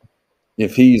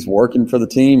 if he's working for the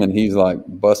team and he's like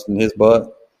busting his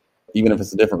butt, even if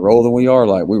it's a different role than we are,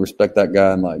 like we respect that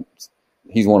guy, and like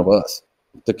he's one of us.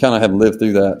 To kind of have lived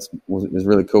through that is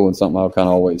really cool, and something I'll kind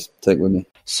of always take with me.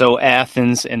 So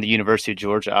Athens and the University of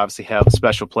Georgia obviously have a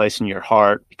special place in your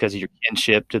heart because of your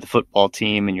kinship to the football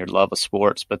team and your love of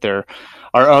sports. But there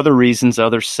are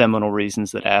other seminal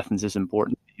reasons that Athens is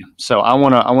important to you. So I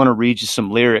want to read you some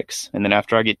lyrics, and then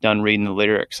after I get done reading the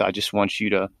lyrics, I just want you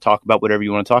to talk about whatever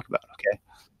you want to talk about. Okay.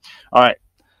 All right.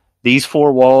 These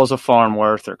 4 walls of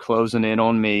Farnworth are closing in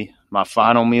on me. My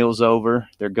final meal's over.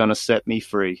 They're gonna set me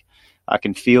free. I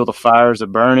can feel the fires a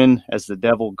burning as the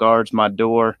devil guards my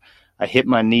door. I hit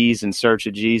my knees in search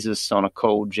of Jesus on a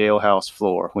cold jailhouse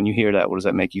floor. When you hear that, what does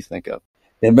that make you think of?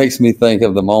 It makes me think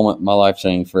of the moment my life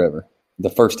changed forever. The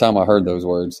first time I heard those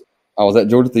words, I was at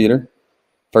Georgia Theater.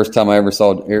 First time I ever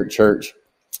saw Eric Church.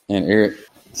 And Eric,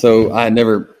 so I had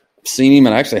never seen him,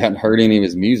 and I actually hadn't heard any of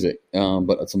his music.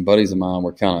 But some buddies of mine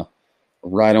were kind of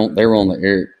they were on the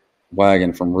Eric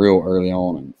wagon from real early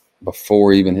on, and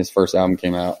before even his first album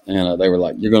came out. And they were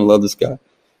like, "You're going to love this guy.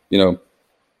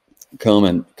 Come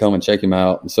and check him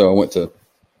out." And so I went to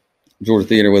Georgia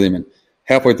Theater with him, and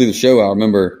halfway through the show, I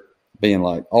remember being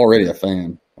like already a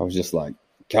fan. I was just like,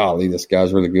 golly, this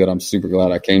guy's really good. I'm super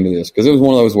glad I came to this, because it was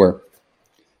one of those where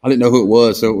I didn't know who it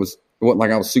was, so it wasn't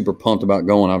like I was super pumped about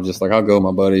going. I was just like, I'll go with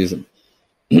my buddies. And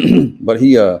but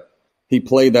he he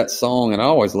played that song, and I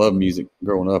always loved music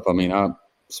growing up. I mean,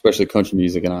 especially country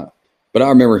music, but I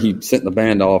remember he sent the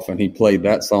band off and he played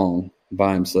that song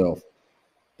by himself.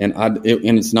 And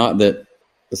it's not that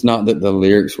the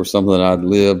lyrics were something that I'd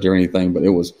lived or anything, but it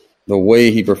was the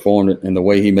way he performed it and the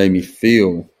way he made me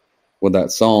feel with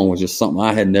that song was just something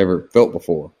I had never felt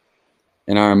before.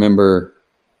 And I remember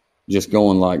just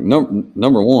going like,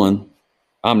 number one,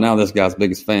 I'm now this guy's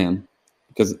biggest fan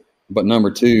but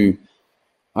number two,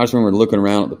 I just remember looking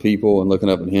around at the people and looking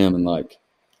up at him and like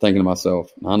thinking to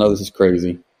myself, I know this is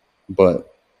crazy,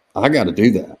 but I got to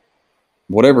do that.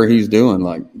 Whatever he's doing,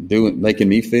 making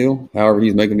me feel, however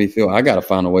he's making me feel, I got to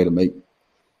find a way to make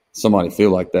somebody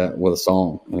feel like that with a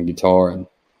song and a guitar. And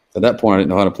at that point, I didn't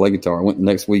know how to play guitar. I went the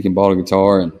next week and bought a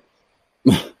guitar and,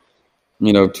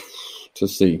 to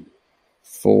see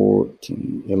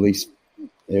 14, at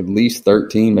least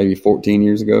 13, maybe 14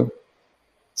 years ago.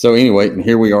 So anyway, and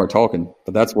here we are talking,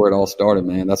 but that's where it all started,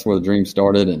 man. That's where the dream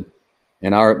started. And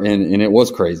it was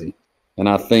crazy. And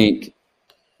I think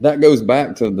that goes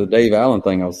back to the Dave Allen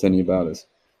thing I was telling you about, is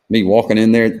me walking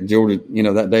in there, Georgia,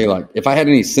 that day, like if I had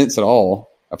any sense at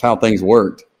all of how things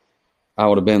worked, I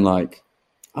would have been like,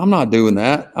 I'm not doing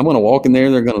that. I'm going to walk in there.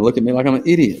 They're going to look at me like I'm an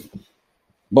idiot.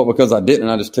 But because I didn't,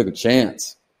 I just took a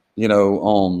chance,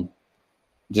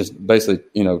 just basically,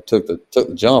 took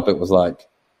the jump. It was like,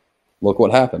 look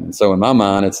what happened. And so in my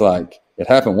mind, it's like, it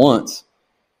happened once.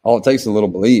 All it takes is a little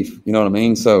belief. You know what I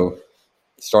mean? So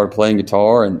started playing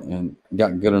guitar and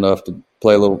got good enough to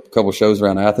play a couple shows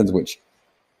around Athens, which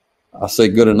I say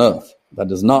good enough. That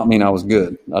does not mean I was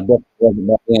good. I definitely wasn't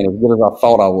back then. As good as I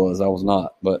thought I was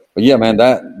not. But yeah, man,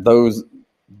 those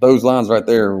lines right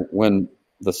there when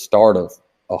the start of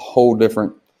a whole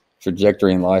different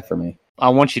trajectory in life for me. I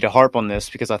want you to harp on this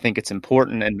because I think it's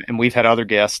important, and we've had other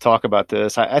guests talk about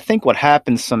this. I think what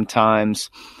happens sometimes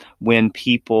when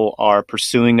people are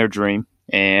pursuing their dream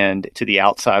and to the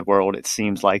outside world, it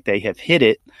seems like they have hit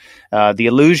it. The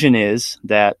illusion is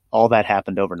that all that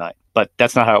happened overnight, but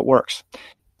that's not how it works.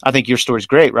 I think your story's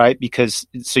great, right? Because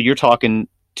so you're talking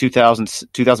 2000,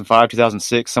 2005,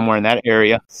 2006, somewhere in that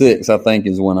area. 6, I think,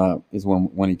 is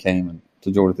when he came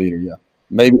to Georgia Theater. Yeah,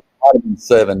 maybe it might have been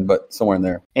 7, but somewhere in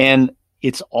there. And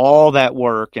it's all that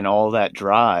work and all that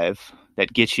drive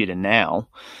that gets you to now.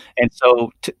 And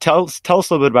so tell us a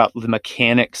little bit about the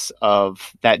mechanics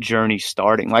of that journey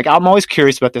starting. Like, I'm always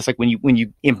curious about this. Like when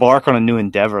you embark on a new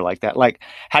endeavor like that, like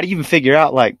how do you even figure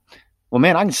out like, well,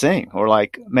 man, I can sing, or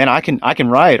like, man, I can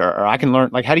write, or I can learn.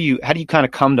 Like, how do you kind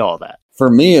of come to all that? For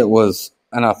me, it was,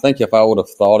 and I think if I would have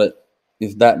thought it,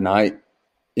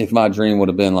 if my dream would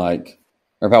have been like,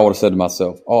 or if I would have said to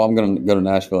myself, oh, I'm going to go to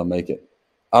Nashville and make it,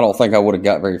 I don't think I would have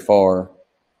got very far,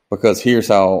 because here's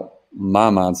how my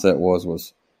mindset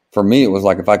was for me, it was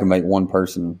like, if I could make one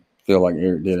person feel like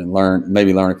Eric did and learn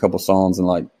a couple songs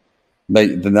and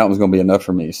then that was going to be enough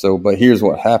for me. So, but here's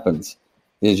what happens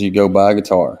is you go buy a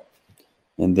guitar,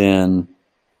 and then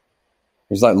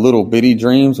there's like little bitty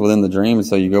dreams within the dream. And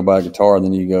so you go buy a guitar, and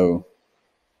then you go,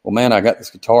 well, man, I got this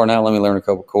guitar now. Let me learn a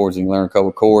couple chords. And you learn a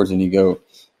couple chords, and you go,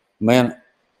 man,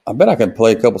 I bet I could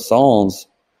play a couple songs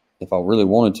if I really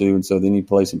wanted to. And so then you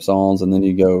play some songs, and then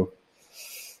you go,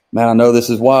 man, I know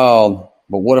this is wild,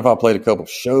 but what if I played a couple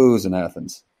shows in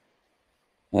Athens?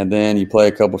 And then you play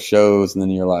a couple shows, and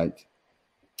then you're like,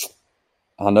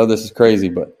 I know this is crazy,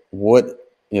 but what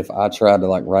if I tried to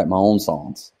like write my own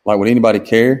songs? Like, would anybody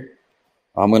care?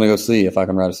 I'm going to go see if I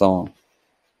can write a song.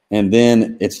 And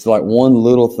then it's like one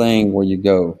little thing where you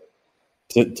go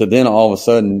to then all of a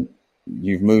sudden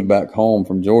you've moved back home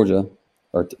from Georgia,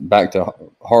 or back to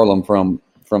Harlem from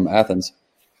Athens.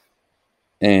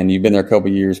 And you've been there a couple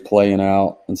of years playing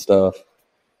out and stuff.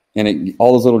 And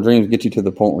all those little dreams get you to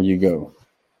the point where you go,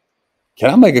 can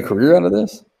I make a career out of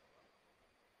this?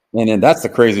 And then that's the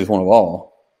craziest one of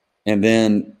all. And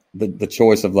then the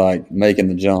choice of like making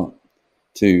the jump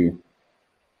to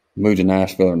move to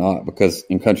Nashville or not, because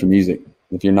in country music,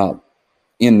 if you're not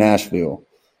in Nashville,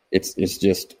 it's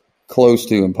just close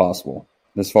to impossible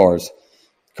as far as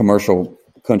commercial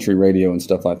country radio and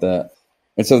stuff like that.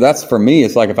 And so that's, for me,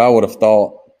 it's like if I would have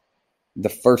thought the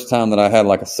first time that I had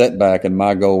like a setback and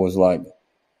my goal was like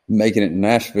making it in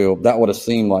Nashville, that would have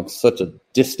seemed like such a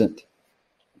distant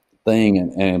thing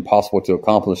and impossible to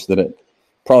accomplish, that it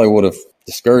probably would have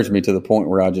discouraged me to the point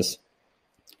where I just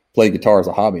played guitar as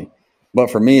a hobby. But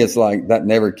for me, it's like that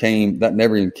never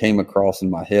even came across in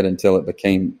my head until it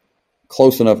became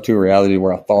close enough to reality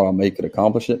where I thought I could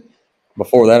accomplish it.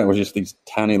 Before that, it was just these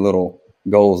tiny little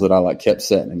goals that I like kept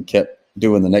setting and kept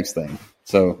doing the next thing.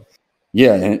 So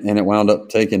yeah, and it wound up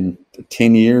taking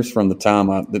 10 years from the time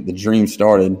that the dream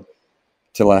started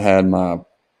till I had my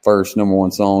first number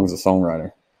one song as a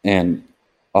songwriter, and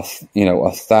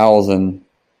 1,000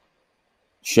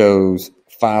 shows,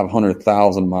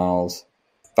 500,000 miles,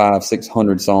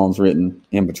 500-600 songs written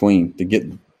in between to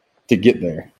get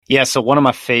there. Yeah. So one of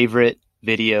my favorite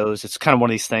videos, it's kind of one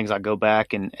of these things I go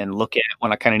back and look at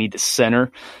when I kind of need to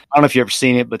center. I don't know if you've ever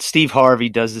seen it, but Steve Harvey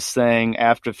does this thing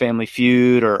after Family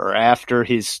Feud or after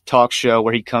his talk show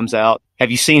where he comes out.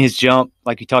 Have you seen his jump?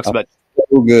 Like he talks about.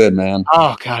 So good, man.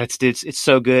 Oh God, it's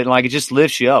so good. Like it just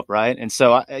lifts you up, right? And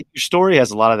so your story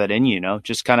has a lot of that in you,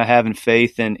 just kind of having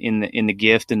faith in the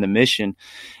gift and the mission,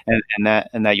 and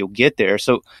that you'll get there.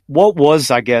 So what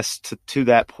was, I guess, to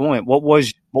that point? What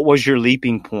was your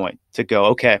leaping point to go?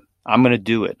 Okay, I'm going to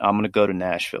do it. I'm going to go to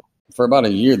Nashville. For about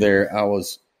a year there, I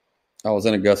was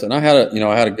in Augusta, and I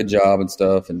had a good job and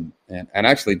stuff, and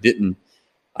actually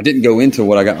I didn't go into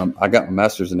what I got my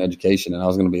master's in education, and I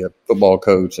was going to be a football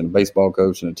coach and a baseball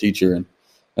coach and a teacher, and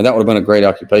that would have been a great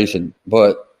occupation.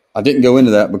 But I didn't go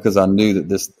into that because I knew that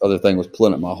this other thing was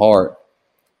pulling at my heart,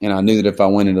 and I knew that if I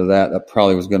went into that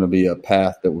probably was going to be a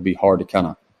path that would be hard to kind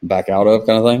of back out of,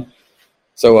 kind of thing.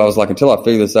 So I was like, until I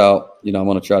figure this out, I'm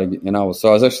going to try to get. And I was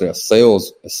actually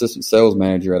assistant sales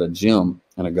manager at a gym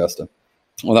in Augusta.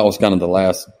 Well, that was kind of the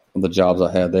last of the jobs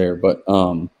I had there, but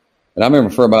and I remember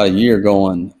for about a year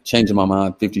changing my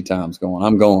mind 50 times,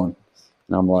 I'm going.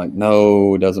 And I'm like,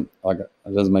 no, it doesn't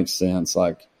make sense.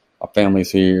 Like, my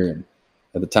family's here. And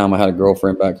at the time I had a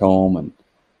girlfriend back home, and,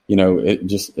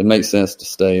 it makes sense to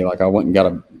stay. Like, I went and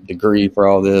got a degree for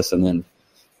all this, and then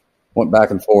went back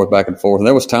and forth. And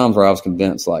there was times where I was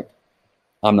convinced, like,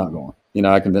 I'm not going.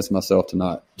 I convinced myself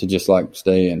to just like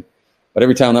stay. But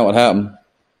every time that would happen,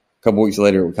 a couple weeks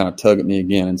later, it would kind of tug at me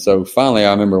again. And so finally,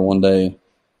 I remember one day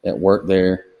at work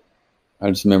there, I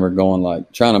just remember going,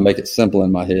 like, trying to make it simple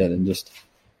in my head and just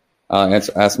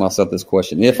ask myself this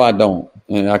question. If I don't,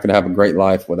 and I could have a great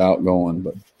life without going,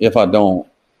 but if I don't,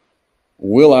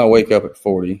 will I wake up at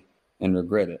 40 and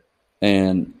regret it?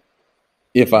 And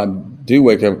if I do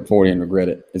wake up at 40 and regret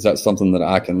it, is that something that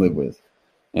I can live with?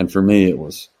 And for me, it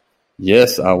was,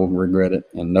 yes, I will regret it,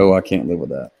 and no, I can't live with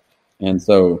that. And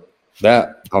so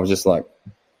that, I was just like,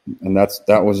 and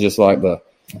that was just like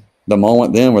the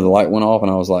moment then where the light went off, and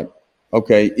I was like,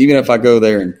 okay, even if I go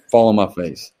there and fall on my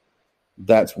face,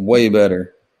 that's way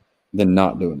better than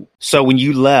not doing it. So when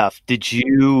you left, did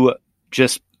you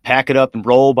just pack it up and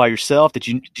roll by yourself? Did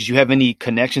you have any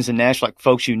connections in Nashville, like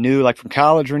folks you knew, like from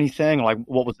college or anything? Like,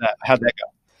 what was that? How'd that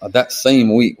go? That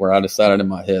same week where I decided in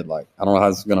my head, like, I don't know how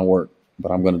this is going to work,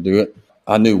 but I'm going to do it.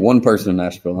 I knew one person in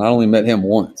Nashville, and I only met him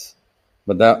once,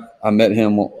 but I met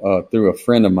him through a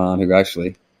friend of mine who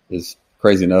actually is,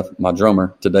 crazy enough, my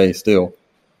drummer today still.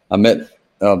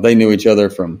 They knew each other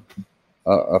from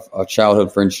a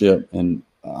childhood friendship, and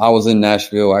I was in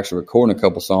Nashville actually recording a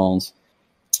couple songs,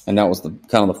 and that was the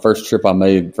kind of the first trip I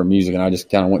made for music, and I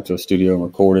just kind of went to a studio and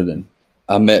recorded, and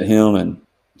I met him, and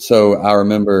so I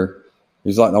remember he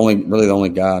was like the only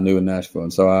guy I knew in Nashville,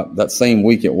 and so that same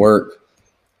week at work,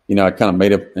 I kind of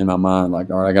made up in my mind, like,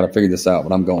 all right, I got to figure this out,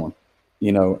 but I'm going.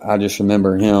 I just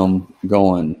remember him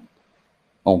going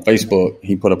on Facebook.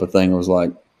 He put up a thing that was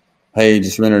like, hey,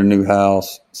 just rented a new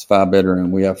house. It's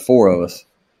 5-bedroom. We have 4 of us.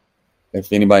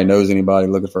 If anybody knows anybody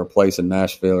looking for a place in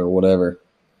Nashville or whatever,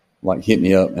 like, hit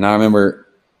me up. And I remember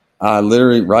I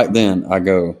literally right then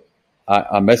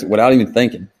I message without even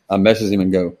thinking. I messaged him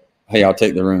and go, hey, I'll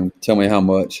take the room. Tell me how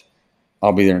much.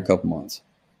 I'll be there in a couple months.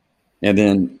 And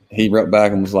then he wrote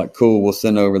back and was like, cool, we'll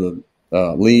send over the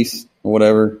lease or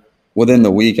whatever. Within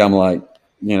the week, I'm like,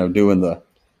 doing the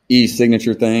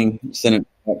e-signature thing, send it,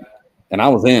 and I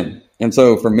was in. And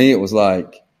so for me, it was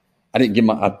like, I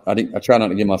try not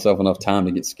to give myself enough time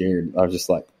to get scared. I was just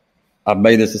like, I've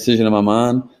made this decision in my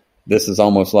mind. This is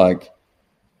almost like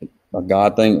a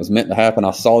God thing. It was meant to happen.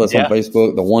 I saw this on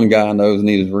Facebook. The one guy I know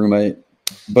needed his roommate.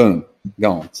 Boom,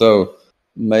 gone. So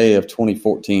May of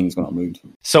 2014 is when I moved.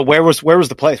 So where was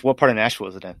the place? What part of Nashville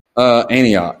was it in?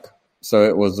 Antioch. So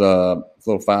it was a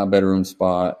little 5-bedroom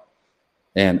spot.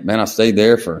 And, man, I stayed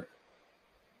there for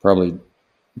probably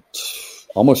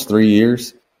almost 3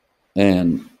 years.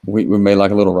 And we made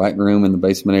like a little writing room in the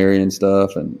basement area and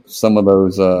stuff. And some of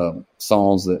those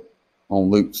songs that on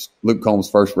Luke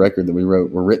Combs' first record that we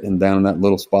wrote were written down in that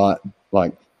little spot,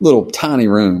 like little tiny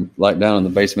room, like down in the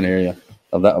basement area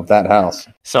of that house.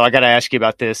 So I got to ask you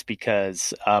about this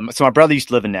because so my brother used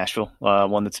to live in Nashville,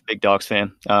 one that's a big Dogs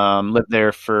fan. Lived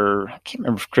there for, I can't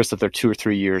remember if Chris lived there 2 or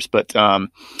 3 years, but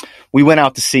we went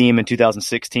out to see him in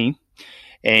 2016,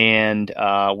 and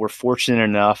we're fortunate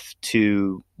enough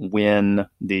to win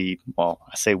I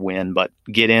say win, but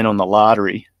get in on the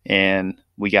lottery, and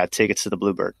we got tickets to the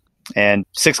Bluebird. And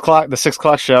 6 o'clock, the 6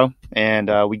 o'clock show,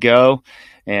 and we go,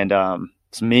 and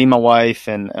it's me, my wife,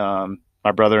 and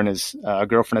my brother and his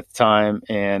girlfriend at the time,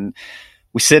 and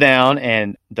we sit down,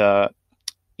 and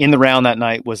in the round that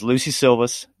night was Lucy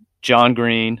Silvas, John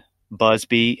Green,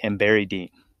 Busby, and Barry Dean.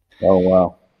 Oh,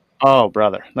 wow. Oh,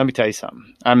 brother, let me tell you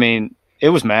something. I mean, it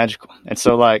was magical. And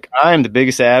so, like, I am the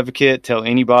biggest advocate. Tell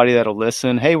anybody that'll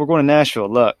listen, hey, we're going to Nashville.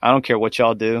 Look, I don't care what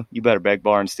y'all do. You better beg,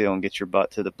 bar, and steal and get your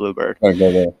butt to the Bluebird.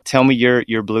 Okay. Tell me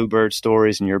your Bluebird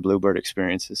stories and your Bluebird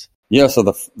experiences. Yeah, so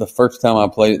the first time I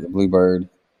played at the Bluebird,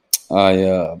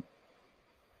 I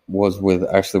was with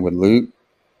Luke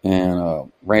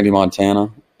and Randy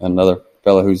Montana, another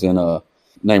fellow who's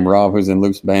named Rob, who's in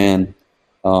Luke's band.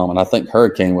 And I think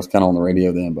Hurricane was kind of on the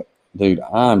radio then. But, dude,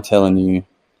 I'm telling you,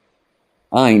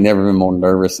 I ain't never been more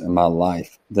nervous in my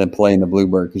life than playing the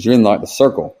Bluebird because you're in like the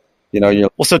circle.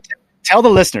 So tell the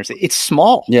listeners, it's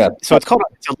small. Yeah. So it's a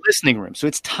listening room. So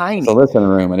it's tiny. It's a listening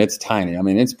room, and it's tiny. I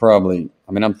mean, it's probably –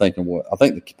 I'm thinking I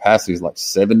think the capacity is like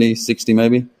 70, 60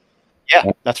 maybe.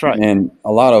 Yeah, that's right. And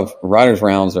a lot of writers'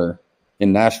 rounds are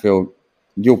in Nashville.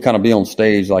 You'll kind of be on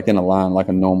stage like in a line like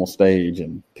a normal stage,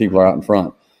 and people are out in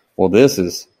front. Well, this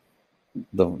is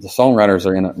the songwriters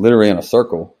are literally in a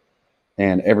circle,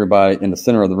 and everybody in the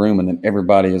center of the room, and then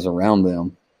everybody is around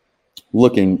them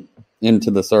looking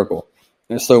into the circle.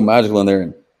 And it's so magical in there.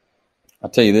 And I'll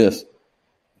tell you this,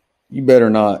 you better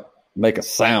not make a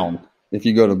sound if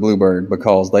you go to Bluebird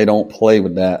because they don't play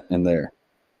with that in there.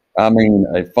 I mean,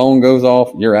 a phone goes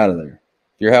off, you're out of there.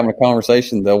 If you're having a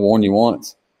conversation, they'll warn you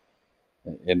once.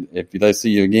 And if they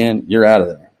see you again, you're out of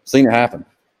there. Seen it happen.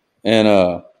 And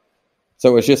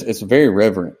so it's very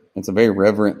reverent. It's a very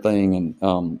reverent thing.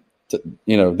 And,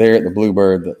 there at the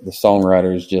Bluebird, the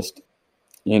songwriters just,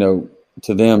 to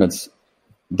them, it's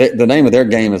the name of their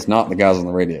game is not the guys on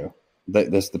the radio.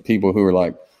 That's the people who are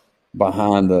like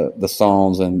behind the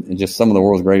songs and just some of the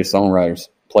world's greatest songwriters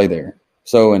play there.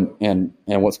 So, and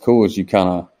what's cool is you kind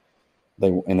of, they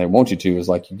want you to, is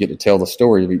like you get to tell the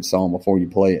story of each song before you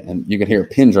play it. And you can hear a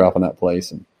pin drop in that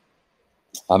place. And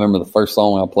I remember the first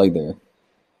song I played there,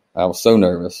 I was so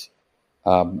nervous.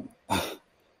 I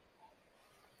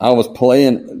was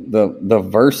playing the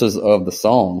verses of the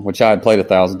song, which I had played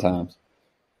 1,000 times.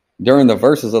 During the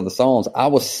verses of the songs, I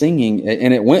was singing,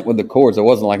 and it went with the chords. It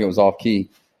wasn't like it was off key.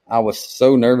 I was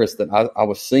so nervous that I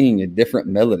was singing a different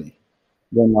melody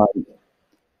than I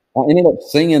ended up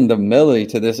singing the melody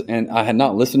to this, and I had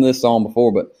not listened to this song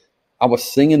before, but I was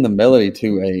singing the melody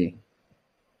to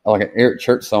like an Eric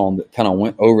Church song that kind of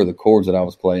went over the chords that I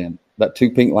was playing. That Two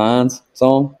Pink Lines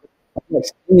song. I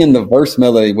was singing the verse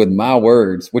melody with my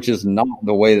words, which is not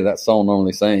the way that song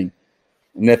normally sang.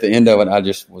 And at the end of it,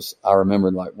 I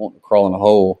remembered like wanting to crawl in a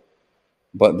hole.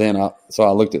 But then I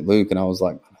looked at Luke and I was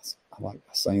like, I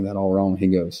sang that all wrong. He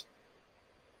goes,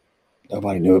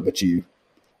 nobody knew it but you.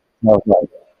 And I was like,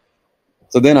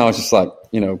 so then I was just like,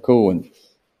 cool. And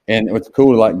it was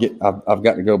cool to like I've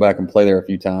got to go back and play there a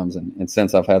few times. And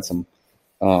since I've had some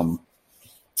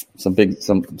big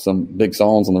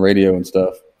songs on the radio and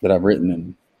stuff that I've written,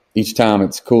 and each time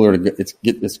it's cooler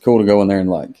it's cool to go in there and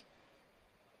like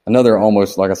another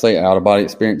almost like I say out of body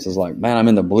experience is like, man, I'm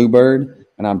in the Bluebird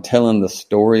and I'm telling the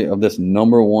story of this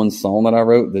 #1 song that I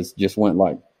wrote that's just went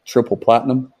like triple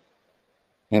platinum,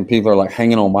 and people are like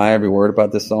hanging on my every word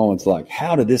about this song. It's like,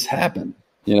 how did this happen?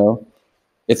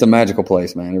 It's a magical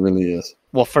place, man. It really is.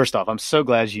 Well, first off, I'm so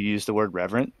glad you used the word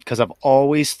reverent, because I've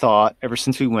always thought ever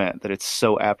since we went that it's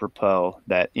so apropos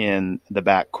that in the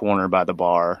back corner by the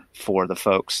bar for the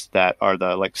folks that are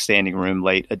the like standing room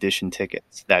late edition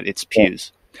tickets, that it's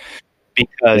pews.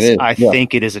 Because I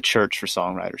think it is a church for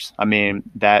songwriters. I mean,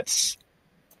 that's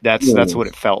what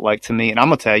it felt like to me. And I'm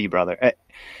going to tell you, brother,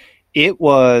 it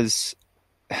was,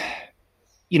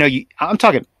 I'm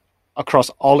talking across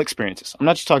all experiences. I'm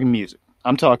not just talking music.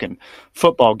 I'm talking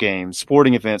football games,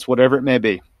 sporting events, whatever it may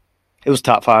be. It was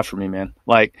top 5 for me, man.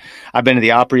 Like, I've been to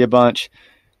the Opry a bunch.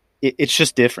 It's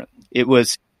just different. It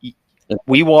was,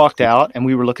 we walked out and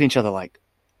we were looking at each other like,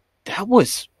 that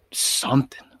was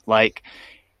something. Like,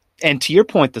 and to your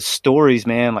point, the stories,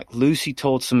 man, like Lucy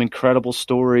told some incredible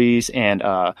stories, and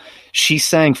she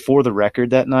sang For the Record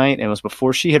that night, and it was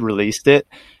before she had released it.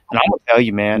 And I'm gonna tell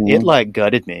you, man, it like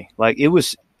gutted me. Like it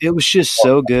was just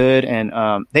so good, and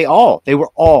they were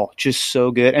all just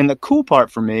so good. And the cool part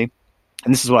for me,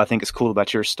 and this is what I think is cool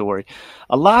about your story,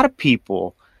 a lot of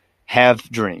people have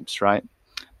dreams, right?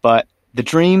 But the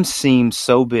dreams seem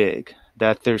so big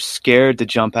that they're scared to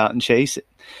jump out and chase it.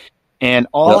 And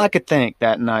all I could think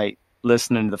that night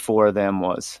listening to the 4 of them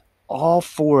was, all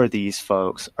four of these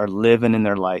folks are living in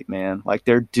their light, man. Like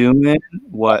they're doing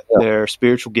what their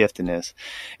spiritual gifting is.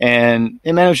 And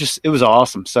man, it was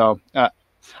awesome. So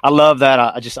I love that.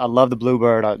 I love the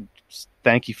Bluebird.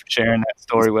 Thank you for sharing that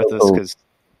story with us, because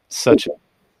such a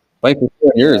Thank you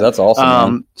for yours. That's awesome.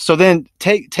 Man. So then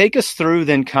take us through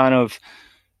then kind of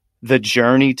the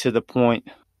journey to the point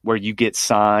where you get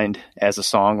signed as a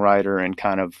songwriter and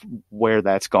kind of where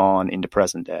that's gone into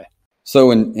present day.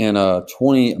 So I moved in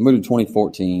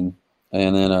 2014,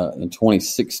 and then in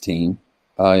 2016,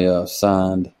 I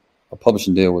signed a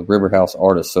publishing deal with River House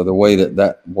Artists. So the way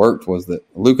that worked was that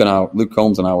Luke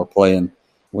Combs and I were playing.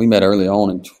 We met early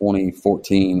on in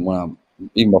 2014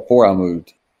 even before I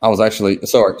moved. I was actually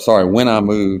when I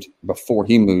moved, before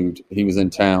he moved, he was in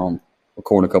town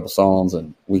recording a couple songs,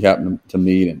 and we happened to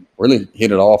meet and really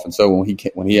hit it off. And so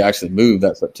when he actually moved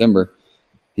that September,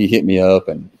 he hit me up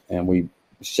and we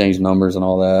exchanged numbers and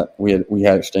all that. We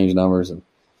had exchanged numbers, and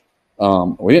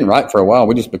we didn't write for a while.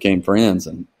 We just became friends,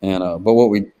 but what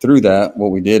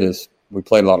we did is we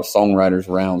played a lot of songwriters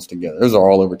rounds together. Those are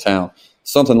all over town.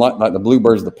 Something like the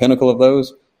Bluebird's the pinnacle of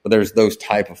those, but there's those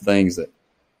type of things that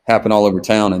happen all over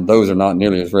town, and those are not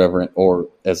nearly as reverent or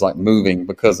as like moving,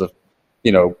 because of,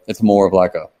 it's more of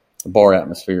like a bar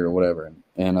atmosphere or whatever.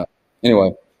 And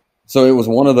anyway, so it was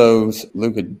one of those.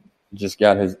 Luke had just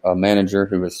got a manager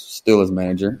who is still his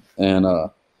manager,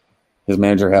 and his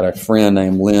manager had a friend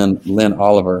named Lynn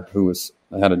Oliver, who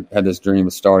had this dream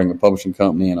of starting a publishing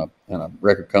company and a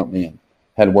record company, and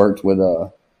had worked with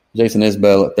Jason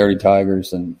Isbell at 30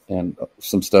 Tigers and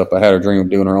some stuff. I had a dream of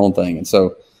doing her own thing, and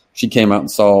so she came out and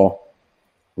saw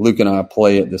Luke and I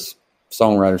play at this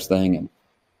songwriters thing,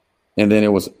 and then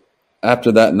it was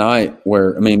after that night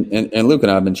where, and Luke and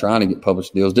I had been trying to get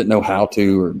published deals, didn't know how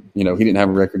to, or, he didn't have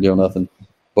a record deal, nothing,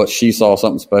 but she saw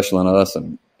something special in us,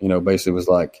 and, basically was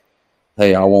like,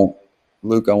 hey,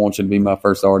 Luke, I want you to be my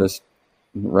first artist.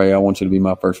 Ray, I want you to be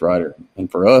my first writer.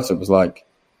 And for us, it was like,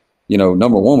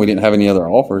 number one, we didn't have any other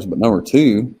offers, but number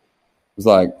two, it was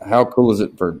like, how cool is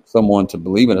it for someone to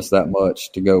believe in us that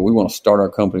much to go, we want to start our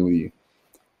company with you.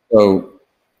 So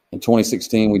in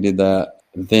 2016, we did that.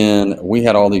 Then we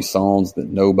had all these songs that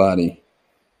nobody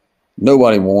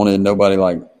wanted. Nobody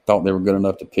thought they were good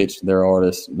enough to pitch to their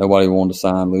artists. Nobody wanted to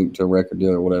sign Luke to a record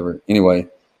deal or whatever. Anyway,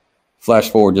 flash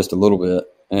forward just a little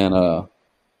bit, and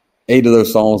 8 of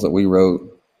those songs that we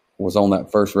wrote was on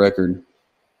that first record,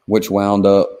 which wound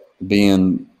up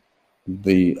being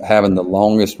having the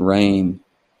longest reign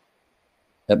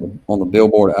on the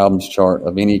Billboard albums chart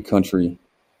of any country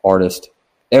artist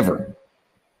ever.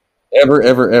 As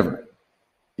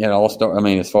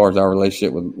far as our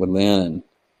relationship with Lynn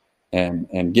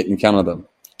and getting kind of the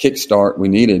kickstart we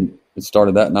needed, it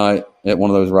started that night at one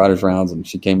of those writers' rounds, and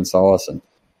she came and saw us, and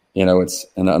it's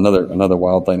another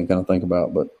wild thing to kind of think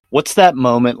about. But what's that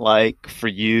moment like for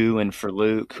you and for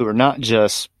Luke, who are not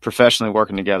just professionally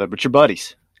working together, but your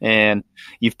buddies, and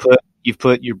you've put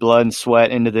your blood and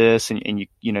sweat into this, and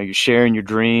you're sharing your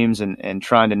dreams and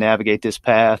trying to navigate this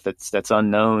path that's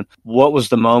unknown. What was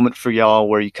the moment for y'all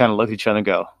where you kind of look at each other and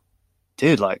go,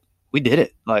 dude, like, we did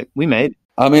it, like, we made it?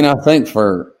 I think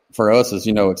for us is,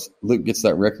 it's Luke gets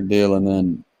that record deal, and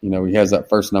then he has that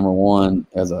first number one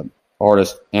as a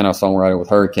artist and a songwriter with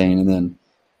Hurricane, and then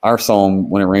our song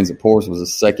When It Rains It Pours was a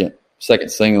second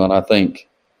single, and I think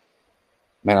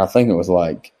it was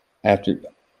like after.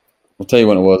 I'll tell you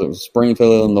when it was. It was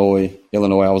Springfield, Illinois.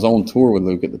 I was on tour with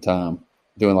Luke at the time,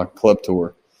 doing like a club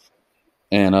tour.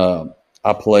 And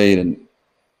I played, and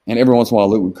every once in a while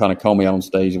Luke would kind of call me out on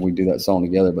stage and we'd do that song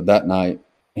together. But that night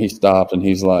he stopped and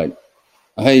he's like,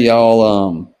 hey,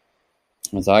 y'all,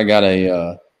 I got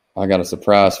a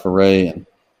surprise for Ray, and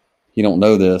he don't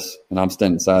know this. And I'm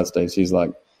standing side stage. He's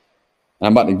like,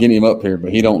 I'm about to get him up here,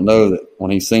 but he don't know that when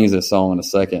he sings this song in a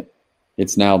second,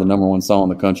 it's now the number one song in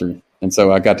the country. And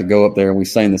so I got to go up there and we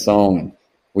sang the song and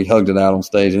we hugged it out on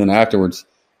stage. And then afterwards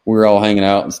we were all hanging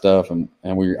out and stuff. And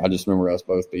I just remember us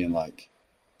both being like,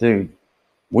 dude,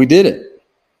 we did it.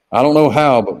 I don't know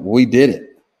how, but we did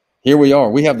it. Here we are.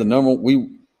 We have the number.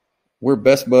 We're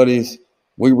best buddies.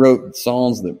 We wrote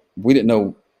songs that we didn't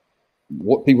know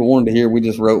what people wanted to hear. We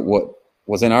just wrote what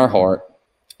was in our heart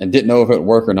and didn't know if it would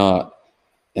work or not.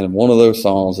 And one of those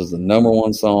songs is the number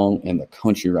one song in the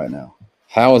country right now.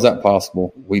 How is that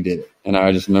possible? We did it. And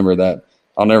I just remember that.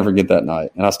 I'll never forget that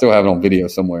night. And I still have it on video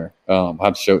somewhere. I'll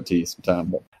have to show it to you sometime.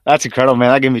 But that's incredible, man.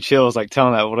 That gave me chills, like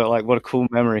telling that. What a cool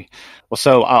memory. Well,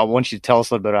 so I want you to tell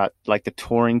us a little bit about like the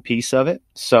touring piece of it.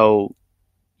 So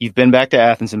you've been back to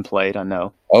Athens and played, I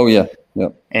know. Oh yeah.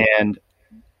 Yep. And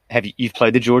you've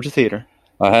played the Georgia Theater?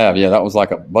 I have. Yeah. That was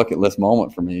like a bucket list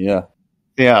moment for me. Yeah.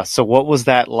 Yeah. So what was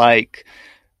that like?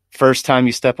 First time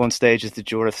you step on stage at the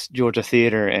Georgia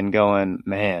Theater and going,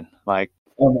 man, like,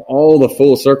 Of all the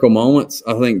full circle moments,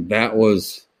 I think that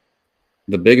was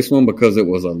the biggest one because it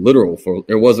was a literal full.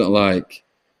 It wasn't like,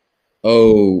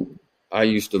 oh, I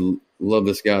used to love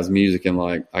this guy's music and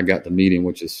like I got to meet him,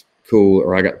 which is cool,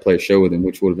 or I got to play a show with him,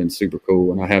 which would have been super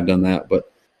cool, and I have done that.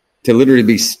 But to literally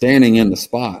be standing in the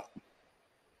spot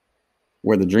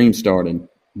where the dream started,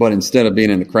 but instead of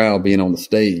being in the crowd, being on the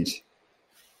stage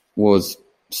was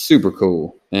super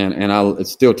cool. And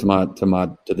it's still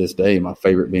to this day my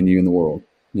favorite venue in the world.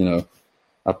 You know,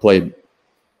 I played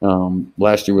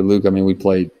last year with Luke. I mean, we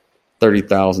played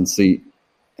 30,000 seat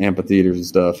amphitheaters and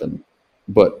stuff.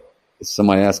 But if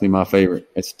somebody asked me my favorite,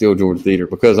 it's still Georgia Theater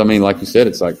because I mean, like you said,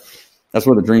 it's like that's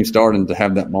where the dream started. And to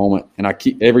have that moment, and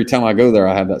every time I go there,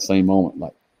 I have that same moment.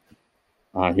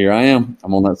 Like, here I am.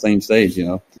 I'm on that same stage, you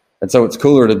know. And so it's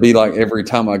cooler to be like every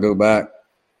time I go back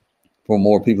for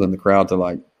more people in the crowd to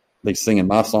like be singing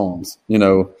my songs. You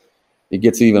know, it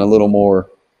gets even a little more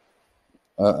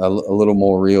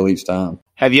real each time.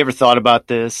 have you ever thought about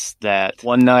this, that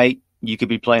one night you could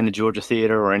be playing the Georgia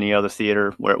Theater or any other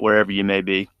theater, wherever you may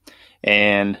be,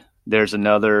 and there's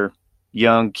another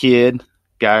young kid,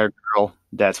 guy or girl,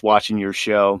 that's watching your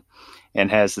show and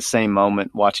has the same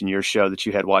moment watching your show that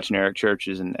you had watching Eric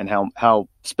Church's, and how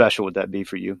special would that be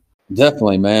for you?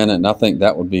 Definitely, man. And I think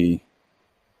that would be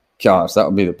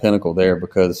the pinnacle there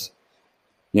because,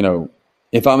 you know,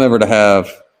 if I'm ever to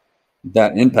have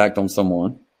that impact on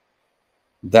someone,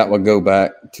 that would go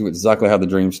back to exactly how the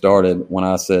dream started when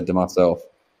I said to myself,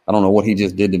 I don't know what he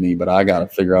just did to me, but I got to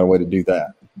figure out a way to do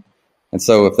that. And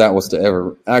so if that was to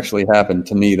ever actually happen,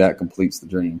 to me, that completes the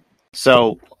dream.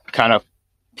 So kind of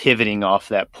pivoting off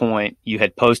that point, you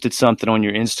had posted something on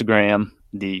your Instagram,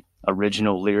 the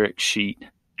original lyric sheet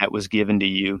that was given to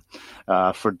you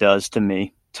for Does to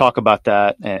Me. Talk about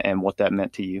that and what that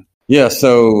meant to you. Yeah,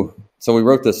 so we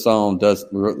wrote this song, Does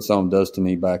to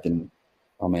Me back in,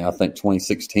 I think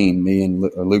 2016, me and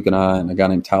Luke and I and a guy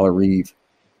named Tyler Reeve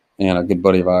and a good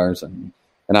buddy of ours. And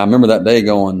I remember that day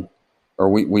going, or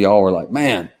we all were like,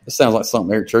 man, this sounds like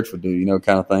something Eric Church would do, you know,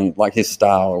 kind of thing, like his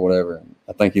style or whatever. And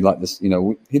I think he'd like this, you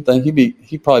know, he'd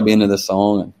probably be into this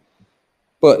song.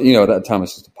 But, you know, at that time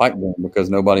it's just a pipe dream because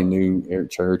nobody knew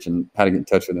Eric Church and how to get in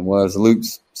touch with him was.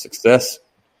 Luke's success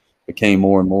became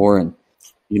more and more. And,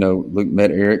 you know, Luke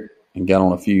met Eric and got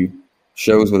on a few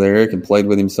shows with Eric and played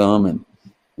with him some. And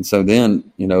so then,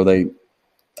 you know, they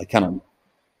kind of,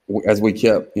 as we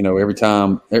kept, you know, every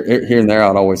time here and there,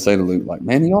 I'd always say to Luke, like,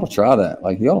 man, you ought to try that.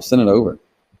 Like, you ought to send it over.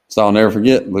 So I'll never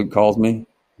forget. Luke calls me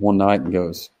one night and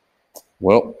goes,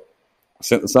 well, I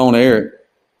sent this on to Eric.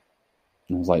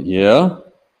 And I was like, yeah.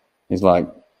 He's like,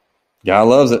 guy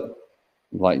loves it.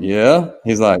 I'm like, yeah.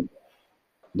 He's like,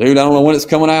 dude, I don't know when it's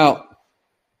coming out,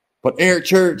 but Eric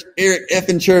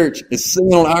effing Church is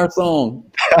singing on our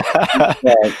song.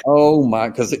 Like, oh my,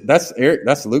 because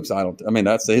that's Luke's idol. I mean,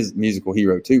 that's his musical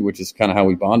hero too, which is kind of how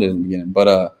we bonded in the beginning.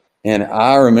 But and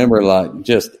I remember like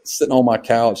just sitting on my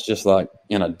couch, just like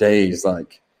in a daze,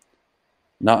 like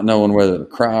not knowing whether to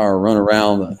cry or run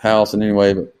around the house. And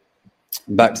anyway, but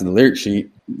back to the lyric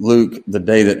sheet, Luke, the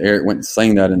day that Eric went and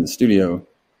sang that in the studio,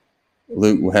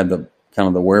 Luke had the kind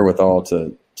of the wherewithal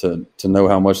to know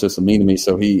how much this would mean to me.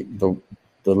 So the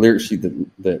lyric sheet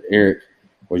that Eric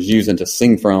was using to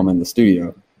sing from in the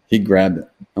studio, he grabbed it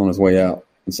on his way out.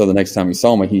 And so the next time he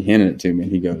saw me, he handed it to me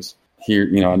and he goes, here,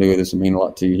 you know, I knew this would mean a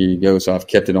lot to you. Here you go. So I've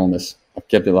kept it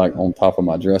like on top of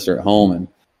my dresser at home and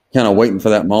kind of waiting for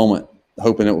that moment,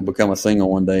 hoping it would become a single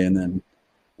one day. And then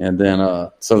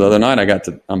so the other night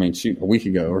a week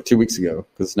ago or 2 weeks ago,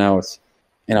 because now it's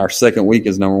in our second week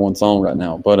is number one song right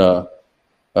now. But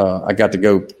I got to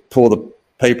go pull the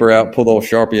paper out, pull the old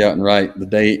Sharpie out and write the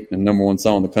date and number one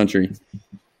song in the country.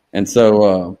 And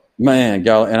so, and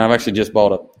I've actually just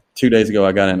bought 2 days ago,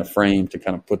 I got in a frame to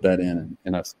kind of put that in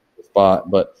a spot.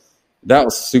 But that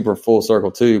was super full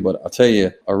circle too. But I'll tell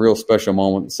you, a real special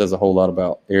moment that says a whole lot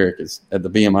about Eric is at the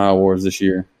BMI Awards this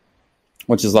year,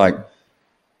 which is like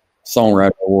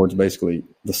Songwriter Awards, basically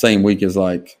the same week as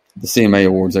like the CMA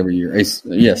Awards every year.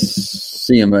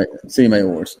 CMA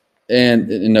Awards.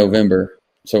 And in November,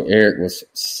 so Eric was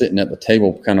sitting at the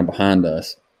table kind of behind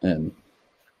us. And,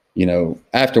 you know,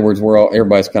 afterwards,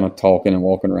 everybody's kind of talking and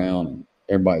walking around. And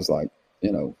everybody's like,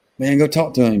 you know, man, go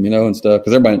talk to him, you know, and stuff.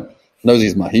 Because everybody knows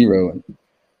he's my hero. And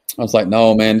I was like,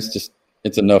 no, man,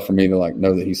 it's enough for me to, like,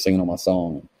 know that he's singing on my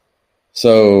song.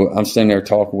 So I'm sitting there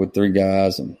talking with three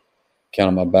guys, and kind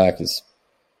of my back is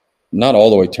not all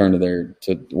the way turned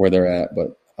to where they're at.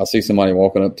 But I see somebody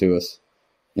walking up to us.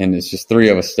 And it's just three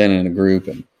of us standing in a group,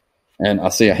 and and I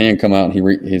see a hand come out,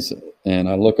 and and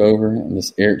I look over, and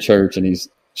this Eric Church, and he's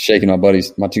shaking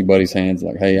my two buddies' hands,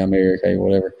 like, "Hey, I'm Eric. Hey,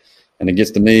 whatever." And it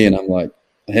gets to me, and I'm like,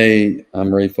 "Hey,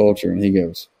 I'm Ray Fulcher," and he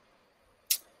goes,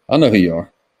 "I know who you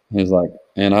are." He's like,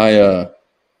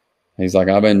 he's like,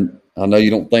 I know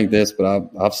you don't think this, but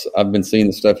I've been seeing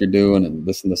the stuff you're doing and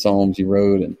listening to songs you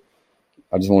wrote, and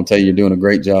I just want to tell you, you're doing a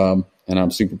great job, and I'm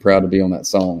super proud to be on that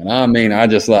song. And I mean, I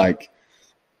just like,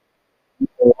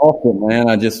 awesome, man.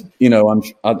 I just, I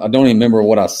don't even remember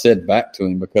what I said back to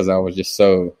him because I was just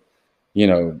so,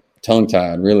 tongue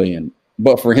tied, really.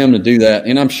 But for him to do that,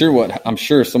 and I'm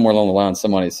sure somewhere along the line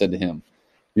somebody said to him,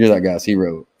 "You're that guy's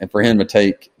hero," and for him to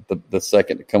take the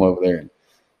second to come over there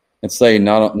and say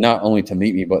not only to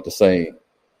meet me, but to say,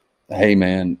 "Hey,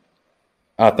 man,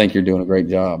 I think you're doing a great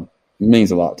job." It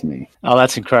means a lot to me. Oh,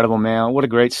 that's incredible, man. What a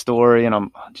great story. And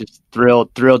I'm just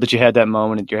thrilled that you had that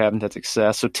moment and you're having that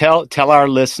success. So tell our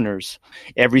listeners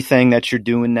everything that you're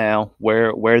doing now,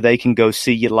 where they can go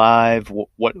see you live,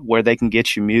 where they can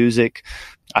get your music.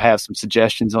 I have some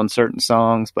suggestions on certain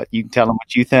songs, but you can tell them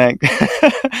what you think.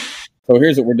 So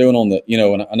here's what we're doing on the,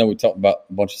 and I know we talked about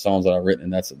a bunch of songs that I've written,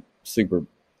 and that's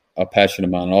a passion of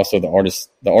mine. And also the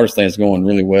artist thing is going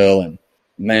really well. And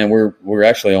man, we're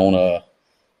actually on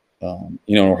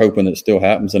we're hoping that it still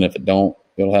happens, and if it don't,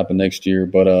 it'll happen next year.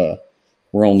 But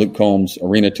we're on Luke Combs'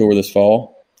 arena tour this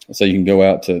fall, so you can go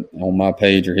out on my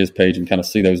page or his page and kind of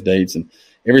see those dates. And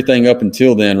everything up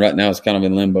until then, right now, is kind of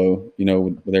in limbo,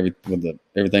 with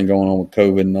everything going on with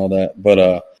COVID and all that.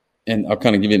 But and I'll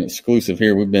kind of give you an exclusive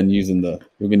here. We've been using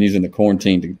the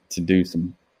quarantine to do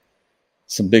some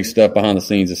big stuff behind the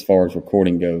scenes as far as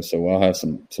recording goes. So I'll have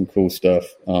some cool stuff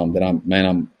that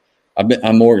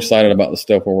I'm more excited about the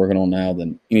stuff we're working on now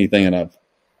than anything that I've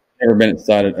ever been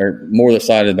excited or more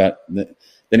excited about than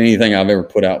anything I've ever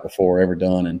put out before or ever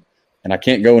done. And I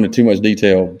can't go into too much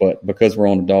detail, but because we're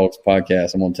on the Dogs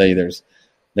podcast, I'm going to tell you there's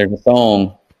a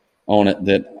song on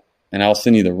it and I'll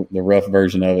send you the rough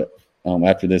version of it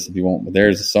after this if you want. But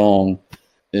there's a song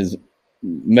is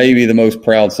maybe the most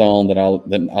proud song that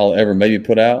I'll ever maybe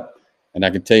put out, and I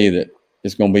can tell you that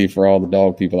it's going to be for all the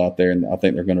dog people out there, and I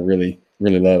think they're going to really,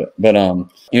 really love it. But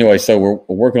anyway, so we're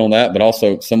working on that, but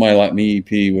also Somebody Like Me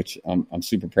EP, which I'm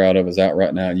super proud of, is out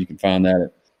right now. You can find that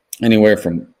at anywhere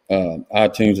from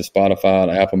iTunes to Spotify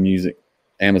to Apple Music,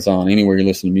 Amazon, anywhere you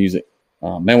listen to music.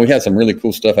 Man, we had some really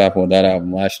cool stuff happen with that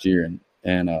album last year,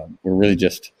 and we're really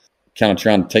just kind of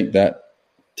trying to take that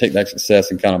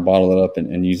success and kind of bottle it up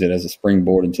and use it as a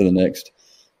springboard into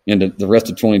the rest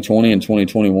of 2020 and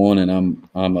 2021. And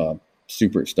I'm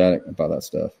super ecstatic about that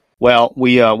stuff. Well,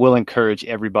 we will encourage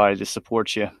everybody to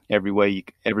support you every way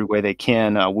they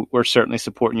can. We're certainly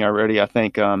supporting you already. I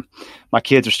think my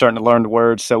kids are starting to learn the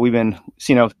words. So we've been,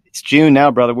 it's June now,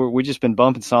 brother. We've just been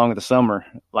bumping Song of the Summer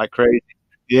like crazy.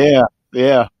 Yeah.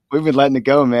 We've been letting it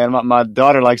go, man. My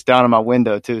daughter likes Down in My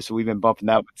Window too, so we've been bumping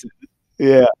that one too.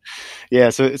 Yeah.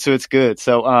 So it's good.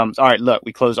 So, all right, look,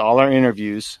 we close all our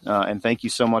interviews, and thank you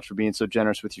so much for being so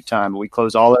generous with your time. But we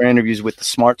close all our interviews with the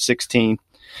Smart 16,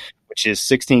 which is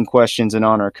 16 questions in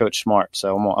honor of Coach Smart.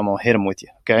 So I'm gonna hit them with you.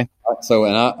 Okay. So,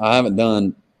 and I haven't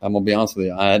done. I'm gonna be honest with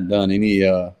you. I haven't done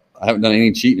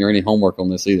any cheating or any homework on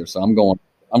this either. So I'm going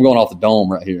off the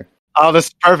dome right here. Oh, this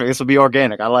is perfect. This will be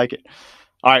organic. I like it.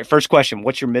 All right. First question.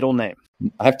 What's your middle name?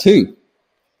 I have two.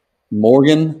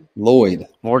 Morgan Lloyd.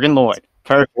 Morgan Lloyd.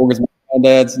 Perfect. Morgan's my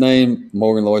dad's name.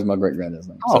 Morgan Lloyd's my great granddad's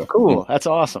name. Oh, so, cool. Yeah. That's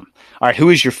awesome. All right. Who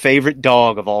is your favorite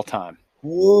dog of all time?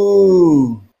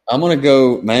 Whoa. I'm going to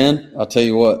go, man. I'll tell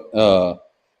you what.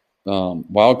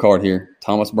 Wild card here.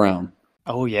 Thomas Brown.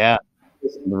 Oh, yeah.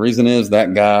 The reason is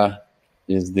that guy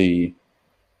is he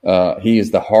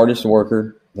is the hardest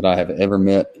worker that I have ever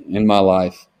met in my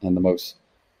life, and the most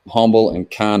humble and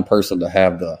kind person to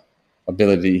have the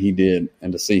ability he did,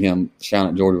 and to see him shine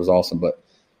at Georgia was awesome. But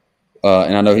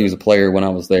and I know he was a player when I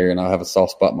was there, and I have a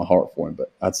soft spot in my heart for him.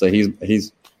 But I'd say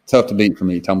he's tough to beat for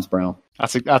me, Thomas Brown.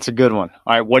 That's a good one.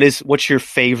 All right, what's your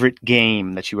favorite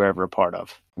game that you were ever a part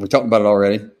of? We talked about it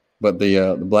already, but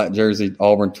the black jersey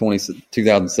Auburn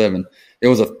 2007. It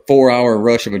was a 4-hour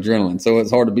rush of adrenaline, so it's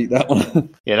hard to beat that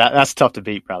one. Yeah, that's tough to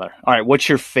beat, brother. All right, what's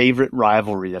your favorite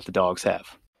rivalry that the Dogs have?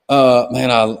 Man,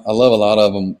 I love a lot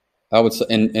of them. I would say,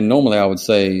 and normally I would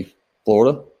say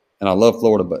Florida, and I love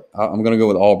Florida, but I'm going to go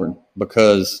with Auburn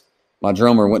because my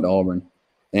drummer went to Auburn,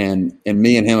 and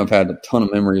me and him have had a ton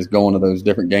of memories going to those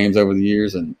different games over the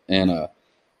years, and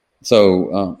it's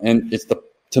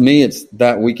to me it's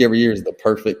that week every year is the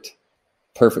perfect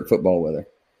football weather.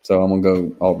 So I'm going to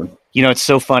go Auburn. It's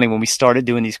so funny. When we started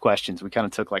doing these questions, we kind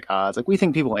of took like odds. Like, we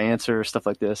think people answer stuff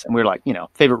like this. And we were like,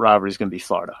 favorite rivalry is going to be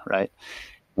Florida, right?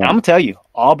 And I'm gonna tell you,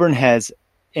 Auburn has,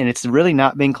 and it's really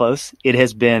not been close. It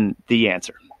has been the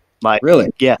answer. Like, Really?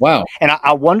 yeah. Wow. And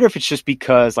I wonder if it's just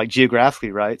because, like,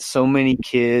 geographically, right? So many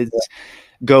kids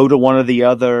go to one or the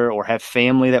other, or have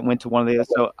family that went to one or the other.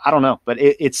 So I don't know, but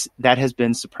that has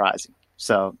been surprising.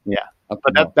 So yeah,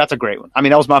 but that's a great one. I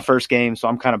mean, that was my first game, so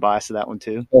I'm kind of biased to that one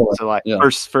too. So like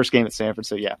first game at Stanford.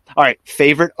 So yeah. All right.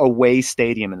 Favorite away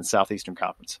stadium in the Southeastern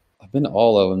Conference? I've been to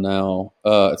all of them now,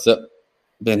 except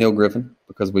Ben Hill Griffin,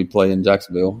 because we play in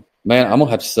Jacksonville. Man, I'm gonna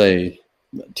have to say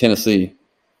Tennessee.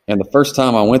 And the first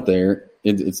time I went there,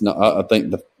 it's not. I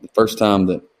think the first time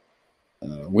that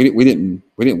we didn't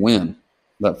win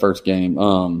that first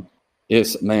game.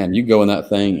 It's, man, you go in that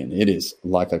thing and it is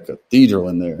like a cathedral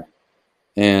in there.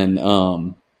 And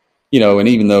and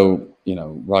even though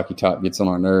Rocky Top gets on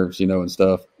our nerves, and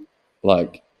stuff,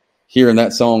 like hearing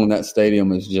that song in that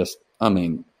stadium is just, I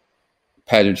mean,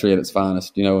 pageantry at its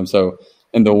finest,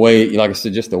 and the way, like I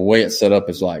said, just the way it's set up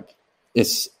is like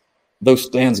those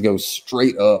stands go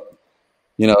straight up,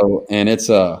 and it's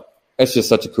just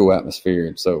such a cool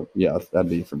atmosphere. So yeah, that'd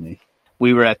be for me.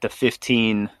 We were at the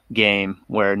 15 game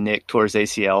where Nick tore his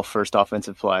ACL, first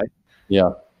offensive play.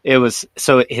 Yeah. It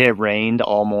had rained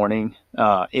all morning.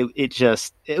 It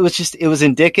was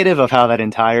indicative of how that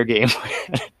entire game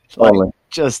went.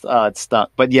 It stunk.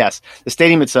 But yes, the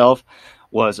stadium itself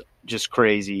was just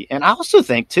crazy. And I also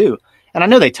think too, and I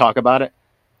know they talk about it,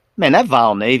 man, that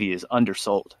Vile Navy is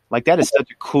undersold. Like, that is such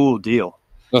a cool deal.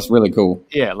 That's really cool.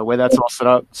 Yeah, the way that's all set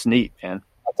up, it's neat, man.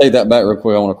 I'll take that back real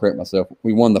quick. I want to correct myself.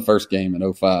 We won the first game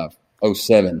in 05.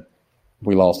 07,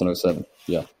 we lost in 07.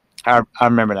 Yeah. I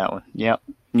remember that one. Yep.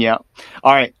 Yeah.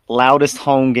 All right. Loudest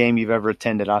home game you've ever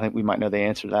attended. I think we might know the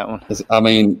answer to that one. I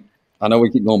mean, I know we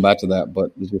keep going back to that,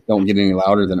 but it just don't get any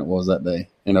louder than it was that day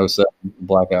in 07,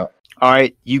 blackout. All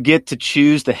right. You get to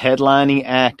choose the headlining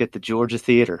act at the Georgia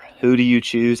Theater. Who do you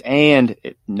choose? And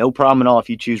no problem at all if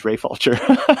you choose Ray Fulcher.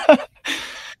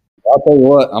 I'll tell you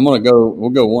what, we'll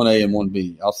go 1A and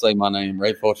 1B. I'll say my name,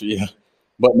 Ray Fulcher, yeah.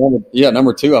 But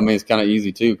number 2, I mean, it's kind of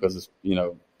easy too, because it's,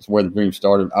 it's where the dream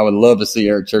started. I would love to see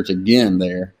Eric Church again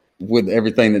there with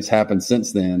everything that's happened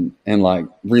since then, and like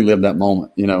relive that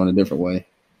moment, in a different way.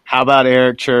 How about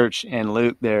Eric Church and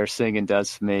Luke there singing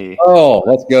 "Does For Me"? Oh,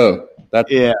 let's go. That's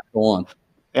the one.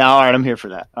 Yeah, all right, I'm here for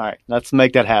that. All right, let's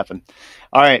make that happen.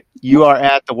 All right, you are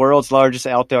at the world's largest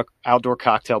outdoor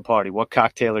cocktail party. What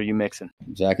cocktail are you mixing?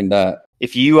 Jack and Diet.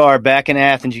 If you are back in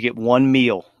Athens, you get one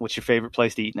meal. What's your favorite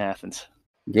place to eat in Athens?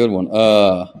 Good one.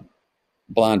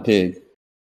 Blind Pig.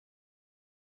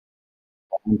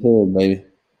 Blind Pig, baby.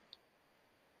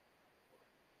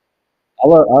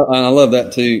 I love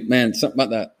that too, man. Something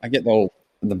about that. I get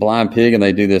the Blind Pig, and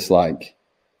they do this like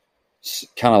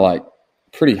kind of like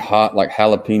pretty hot, like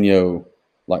jalapeno,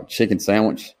 like chicken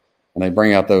sandwich, and they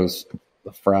bring out the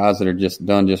fries that are just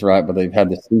done just right, but they've had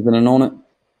the seasoning on it.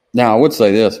 Now, I would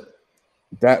say this: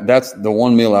 that's the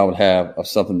one meal I would have of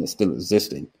something that's still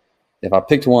existing. If I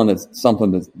picked one that's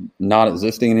something that's not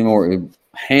existing anymore,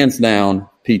 hands down,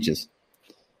 Peaches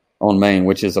on Main,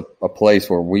 which is a place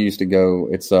where we used to go.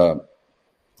 It's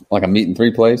like a meet and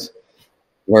three place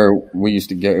where we used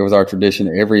to go. It was our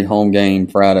tradition every home game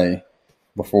Friday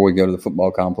before we go to the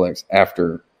football complex.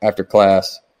 After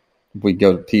class, we'd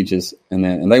go to Peaches,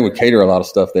 and they would cater a lot of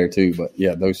stuff there too. But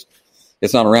yeah,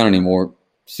 it's not around anymore,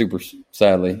 super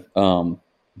sadly.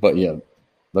 But yeah,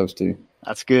 those two.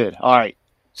 That's good. All right.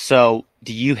 So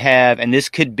do you have, and this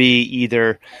could be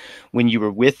either when you were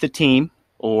with the team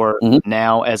or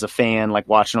now as a fan, like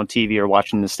watching on TV or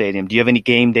watching in the stadium, do you have any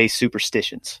game day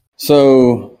superstitions?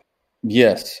 So,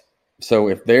 yes. So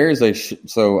if there is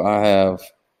so I have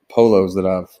polo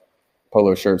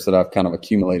shirts that I've kind of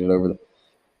accumulated over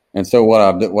and so what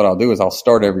I'll do is I'll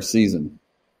start every season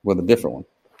with a different one.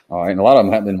 All right. And a lot of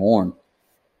them have been worn.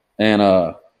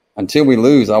 And, until we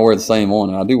lose, I wear the same one,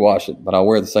 and I do wash it, but I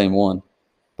wear the same one.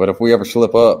 But if we ever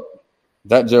slip up,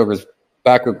 that joker's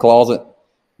backward closet,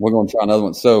 we're going to try another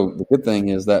one. So the good thing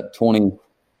is that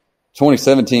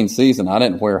 2017 season, I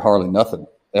didn't wear hardly nothing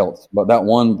else. But that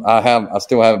one I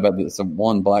still have it, but it's a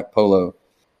one black polo,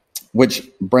 which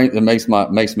makes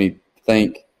me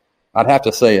think I'd have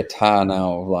to say a tie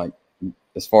now, like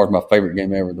as far as my favorite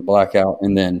game ever, the blackout.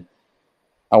 And then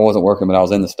I wasn't working, but I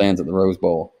was in the stands at the Rose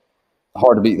Bowl.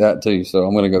 Hard to beat that too. So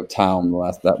I'm going to go tie on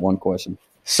that one question.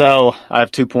 So I have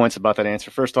 2 points about that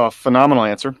answer. First off, phenomenal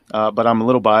answer, but I'm a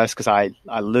little biased because I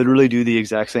literally do the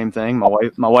exact same thing.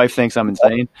 My wife thinks I'm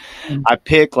insane. I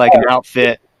pick like an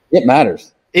outfit. It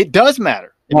matters. It does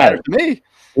matter. It matters to me.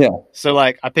 Yeah. So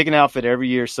like I pick an outfit every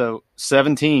year. So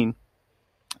 17,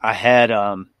 I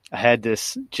had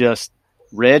this just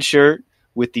red shirt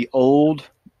with the old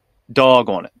dog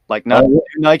on it, like not the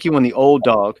Nike one, the old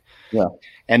dog. Yeah.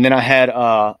 And then I had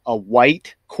a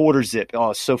white quarter zip. Oh,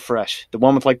 it's so fresh. The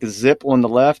one with like the zip on the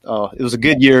left. Oh, it was a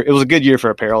good year. It was a good year for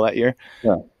apparel that year.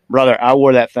 Yeah. Brother, I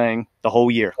wore that thing the whole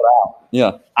year.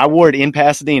 Yeah. I wore it in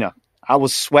Pasadena. I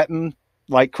was sweating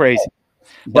like crazy,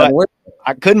 but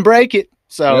I couldn't break it.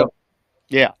 So,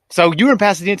 yeah. So you were in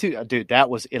Pasadena too? Dude, that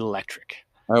was electric.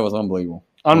 That was unbelievable.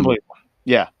 Unbelievable.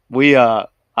 Yeah. The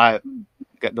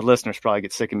listeners probably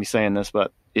get sick of me saying this,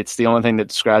 but it's the only thing that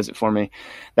describes it for me.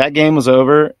 That game was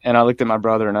over, and I looked at my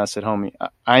brother and I said, homie,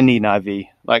 I need an IV.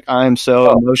 Like, I am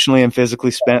so emotionally and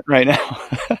physically spent right now.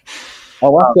 I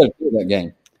said that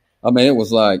game. I mean, it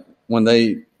was like when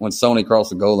Sony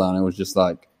crossed the goal line, it was just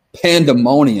like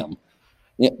pandemonium.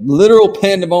 Yeah, literal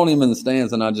pandemonium in the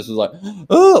stands, and I just was like,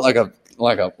 oh,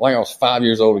 like I was 5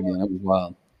 years old again. It was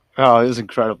wild. Oh, it was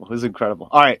incredible. It was incredible.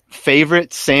 All right.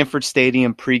 Favorite Sanford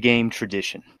Stadium pregame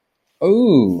tradition?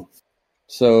 Oh,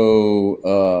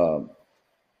 so,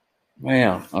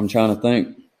 man, I'm trying to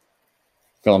think.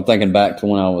 Because I'm thinking back to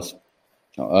when I was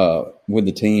with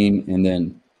the team and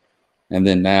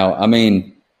then now. I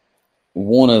mean,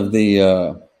 one of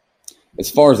the as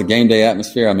far as the game day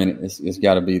atmosphere, I mean, it's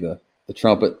got to be the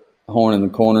trumpet horn in the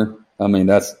corner. I mean,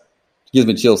 gives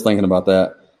me chills thinking about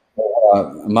that.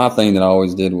 My thing that I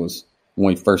always did was when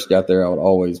we first got there, I would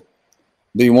always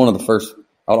be one of the first.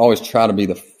 I would always try to be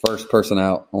the first person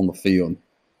out on the field,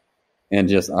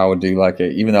 and I would do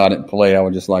even though I didn't play, I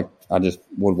just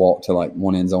would walk to like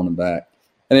one end zone and back,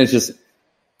 and it's just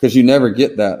because you never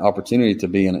get that opportunity to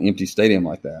be in an empty stadium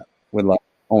like that with like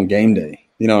on game day.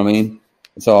 You know what I mean?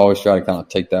 And so I always try to kind of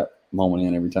take that moment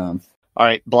in every time. All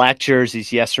right, black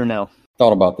jerseys, yes or no?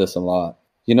 Thought about this a lot.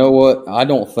 You know what? I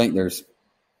don't think there's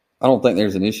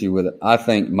an issue with it. I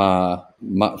think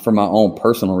for my own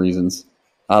personal reasons,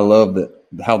 I love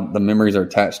how the memories are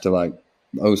attached to like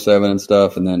 07 and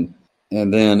stuff, and then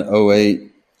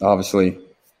 08, obviously,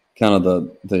 kind of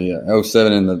the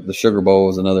 07 and the Sugar Bowl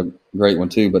is another great one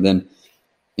too. But then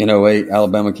in 08,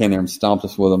 Alabama came there and stomped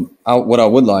us with them. What I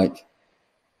would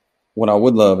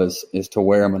love is to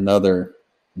wear them another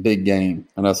big game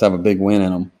and us have a big win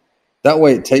in them. That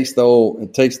way, gets the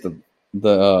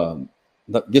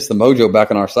mojo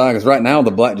back on our side, because right now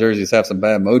the black jerseys have some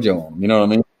bad mojo on them. You know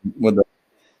what I mean?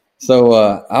 So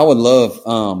I would love,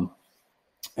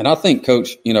 and I think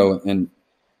Coach, and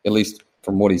at least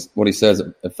from what he says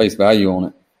at face value on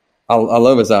it, I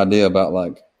love his idea about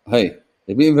like, hey,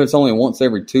 even if it's only once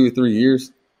every 2 or 3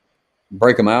 years,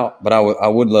 break them out. But I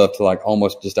would love to like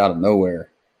almost just out of nowhere,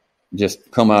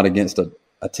 just come out against a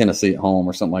Tennessee at home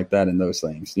or something like that in those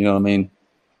things. You know what I mean?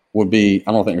 I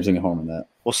don't think there's any harm in that.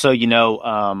 Well, so,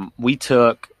 we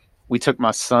took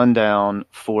my son down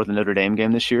for the Notre Dame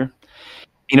game this year.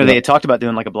 They had talked about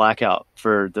doing like a blackout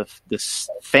for the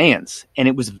fans, and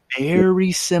it was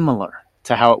very similar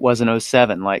to how it was in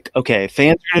 07. Like, okay,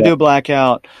 fans are going to do a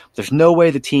blackout. There's no way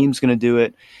the team's going to do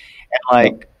it.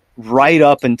 And right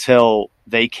up until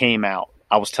they came out,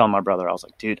 I was telling my brother, I was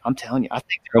like, dude, I'm telling you, I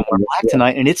think they're going to wear black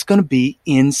tonight, and it's going to be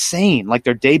insane. Like,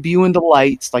 they're debuting the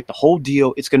lights, like the whole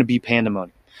deal. It's going to be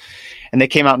pandemonium. And they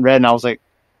came out in red, and I was like,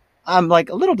 I'm like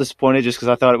a little disappointed just because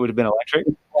I thought it would have been electric.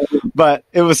 But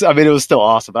it was still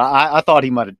awesome. But I thought he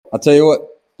might have. I'll tell you what,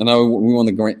 I know we won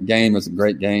the great game. It was a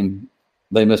great game.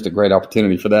 They missed a great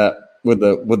opportunity for that. With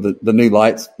the new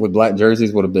lights with black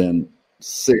jerseys would have been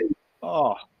sick.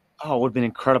 Oh, it would have been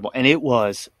incredible. And it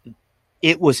was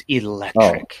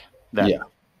electric. It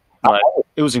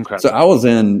was incredible. So I was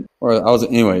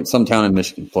anyway, some town in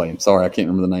Michigan playing. Sorry, I can't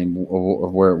remember the name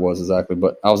of where it was exactly,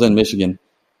 but I was in Michigan,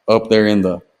 up there in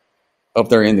the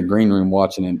green room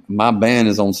watching, and my band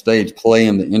is on stage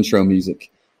playing the intro music,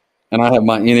 and I have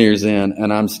my in-ears in,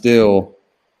 and I'm still,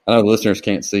 I know the listeners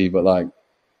can't see, but like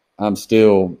I'm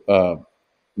still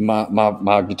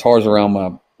my guitar's around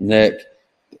my neck.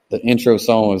 The intro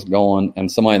song is going,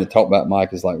 and somebody in the talkback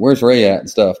mic is like, "Where's Ray at?" and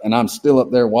stuff, and I'm still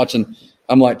up there watching.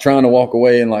 I'm like trying to walk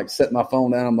away and like set my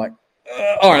phone down. I'm like,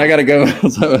 all right, I got to go.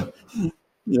 So,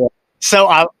 yeah. So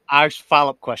I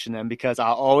follow-up question then, because I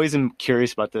always am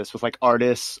curious about this with like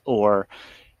artists, or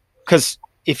because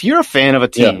if you're a fan of a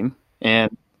team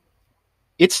and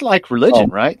it's like religion,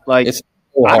 right? Like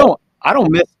I don't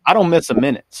miss a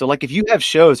minute. So like if you have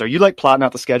shows, are you like plotting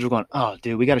out the schedule going, oh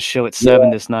dude, we got a show at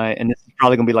 7 this night, and this is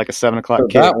probably gonna be like a 7 o'clock so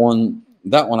kick. That one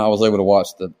I was able to watch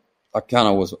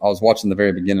I was watching the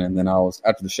very beginning, and then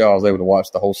after the show I was able to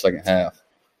watch the whole second half.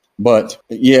 But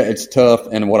yeah, it's tough.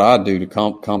 And what I do to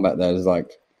combat that is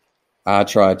like, I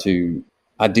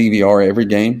DVR every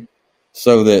game,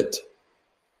 so that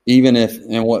even if,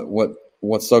 and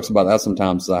what sucks about that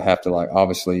sometimes is I have to like,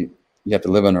 obviously you have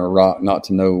to live under a rock not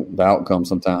to know the outcome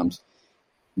sometimes.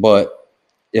 But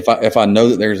if I know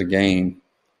that there's a game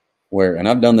where, and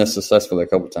I've done this successfully a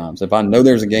couple of times, if I know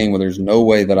there's a game where there's no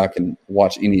way that I can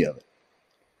watch any of it,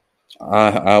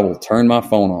 I will turn my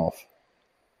phone off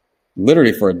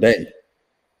literally for a day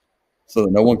so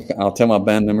that no one – I'll tell my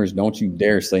band members, don't you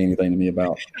dare say anything to me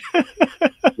about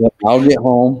it. I'll get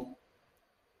home,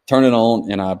 turn it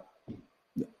on, and I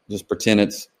just pretend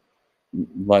it's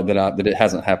like that it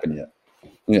hasn't happened yet.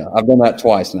 Yeah, I've done that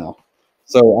twice now.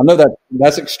 So I know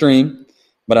that's extreme,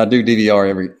 but I do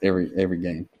DVR every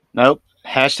game. Nope.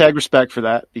 Hashtag respect for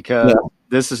that, because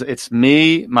it's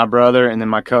me, my brother, and then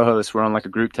my co-host. We're on like a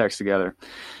group text together.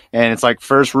 And it's like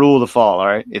first rule of the fall, all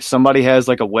right? If somebody has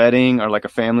like a wedding or like a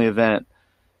family event,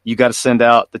 you got to send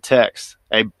out the text.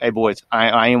 Hey boys,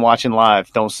 I ain't watching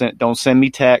live. Don't send me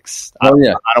texts. I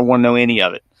don't want to know any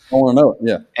of it. I want to know it,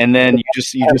 yeah. And then you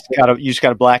just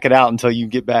gotta black it out until you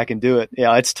get back and do it.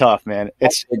 Yeah, it's tough, man.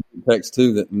 It's text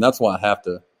too, and that's why I have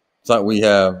to. It's like we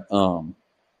have,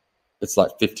 it's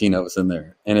like 15 of us in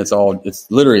there, and it's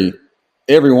literally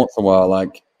every once in a while,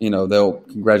 like, you know, they'll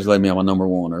congratulate me on my number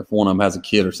one, or if one of them has a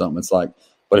kid or something. It's like,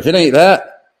 but if it ain't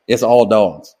that, it's all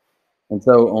dogs. And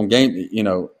so on game, you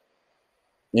know,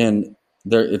 and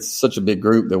there, it's such a big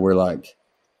group that we're like,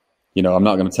 you know, I'm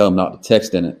not going to tell them not to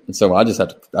text in it. And so I just have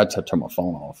to turn my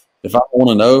phone off. If I want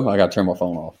to know, I got to turn my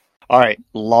phone off. All right.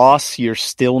 Loss, you're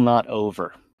still not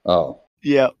over. Oh.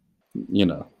 Yeah. You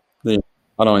know,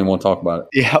 I don't even want to talk about it.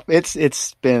 Yeah.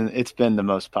 It's been the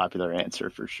most popular answer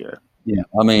for sure. Yeah.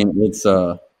 I mean, it's,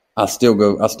 I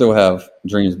still have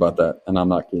dreams about that. And I'm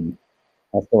not kidding.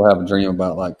 I still have a dream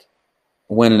about like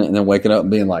winning it and then waking up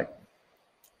and being like,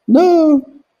 no,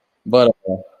 but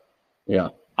yeah.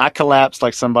 I collapsed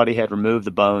like somebody had removed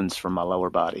the bones from my lower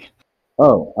body.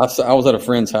 Oh, I was at a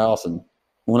friend's house, and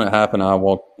when it happened, I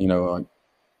walked, you know,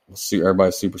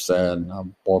 everybody's super sad, and I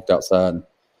walked outside,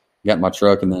 got in my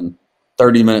truck, and then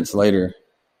 30 minutes later,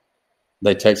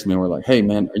 they texted me and were like, hey,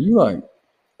 man, are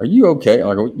you okay?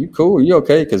 Like, are you cool? Are you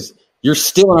okay? Because you're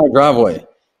still in our driveway.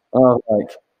 I was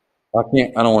like,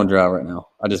 I don't want to drive right now.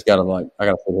 I just got to I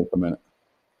got to sit here for a minute.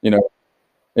 You know,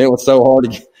 it was so hard to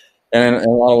get. And in a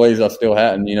lot of ways, I still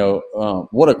hadn't. You know,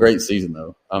 what a great season,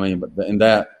 though. I mean, but in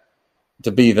that,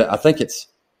 to be that, I think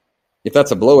if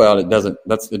that's a blowout, it doesn't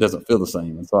feel the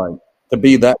same. It's like to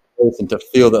be that close and to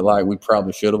feel that like we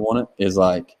probably should have won it is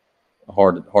like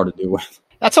hard to deal with.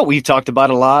 That's what we've talked about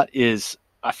a lot. Is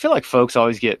I feel like folks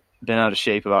always get bent out of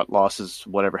shape about losses,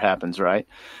 whatever happens, right?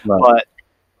 But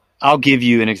I'll give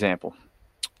you an example.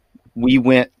 We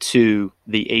went to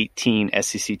the 18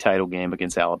 SEC title game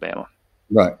against Alabama.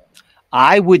 Right.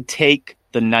 I would take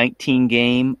the 19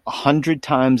 game 100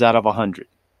 times out of 100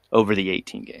 over the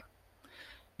 18 game,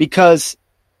 because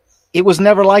it was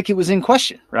never like it was in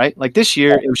question, right? Like this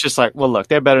year, it was just like, well, look,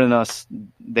 they're better than us.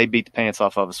 They beat the pants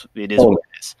off of us. It is what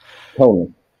it is.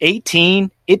 Totally. 18,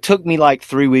 it took me like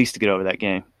 3 weeks to get over that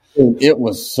game. It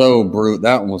was so brutal.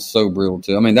 That one was so brutal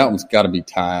too. I mean, that one's got to be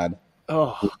tied.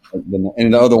 Oh,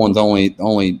 and the other one's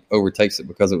only overtakes it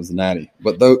because it was natty.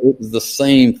 But though it was the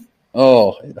same.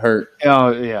 Oh, it hurt.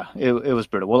 Oh, yeah. It was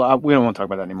brutal. Well, we don't want to talk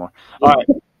about that anymore. All right.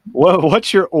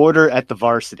 What's your order at the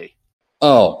Varsity?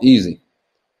 Oh, easy.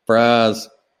 Fries,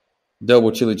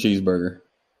 double chili cheeseburger,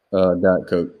 Diet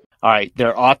Coke. All right.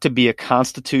 There ought to be a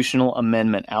constitutional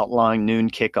amendment outlawing noon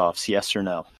kickoffs, yes or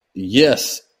no?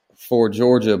 Yes, for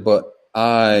Georgia, but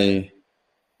I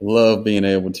love being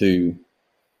able to,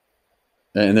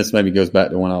 and this maybe goes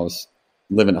back to when I was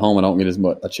living at home. I don't get as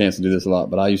much a chance to do this a lot,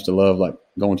 but I used to love like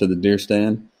going to the deer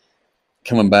stand,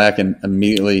 coming back and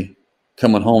immediately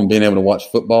coming home, being able to watch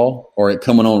football, or it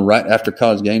coming on right after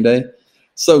college game day.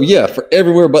 So yeah, for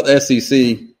everywhere but the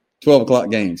SEC, 12 o'clock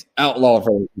games, outlawed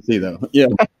for the SEC though. Yeah.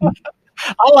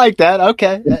 I like that.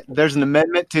 Okay. There's an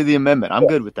amendment to the amendment. I'm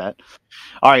good with that.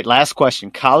 All right. Last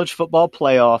question. College football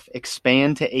playoff,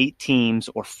 expand to 8 teams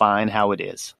or fine how it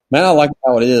is? Man, I like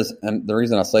how it is. And the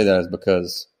reason I say that is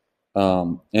because,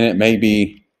 and it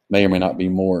may or may not be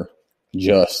more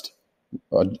just,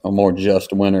 a more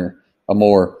just winner,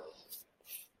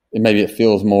 maybe it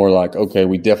feels more like, okay,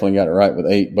 we definitely got it right with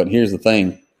 8. But here's the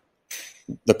thing.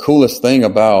 The coolest thing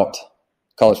about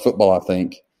college football, I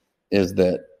think, is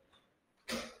that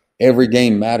every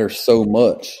game matters so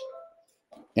much.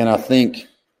 And I think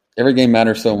every game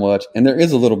matters so much. And there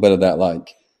is a little bit of that, like,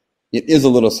 it is a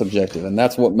little subjective. And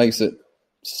that's what makes it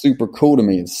super cool to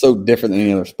me. It's so different than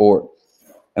any other sport.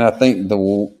 And I think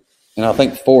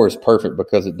 4 is perfect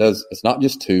because it's not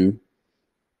just 2,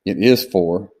 it is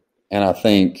 4. And I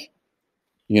think,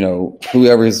 you know,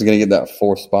 whoever is going to get that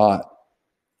 4th spot,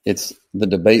 it's the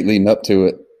debate leading up to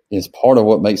it is part of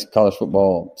what makes college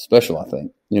football special, I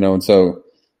think. And so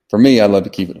for me, I'd love to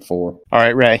keep it at 4. All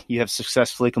right, Ray, you have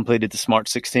successfully completed the Smart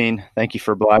 16. Thank you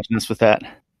for obliging us with that.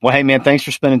 Well, hey, man, thanks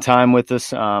for spending time with us.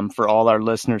 For all our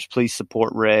listeners, please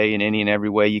support Ray in any and every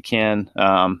way you can.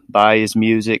 Buy his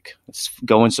music.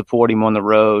 Go and support him on the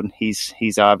road.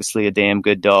 He's obviously a damn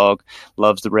good dog.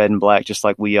 Loves the red and black just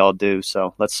like we all do.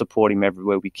 So let's support him every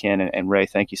way we can. And Ray,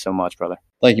 thank you so much, brother.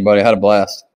 Thank you, buddy. I had a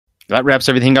blast. That wraps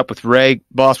everything up with Ray.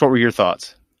 Boss, what were your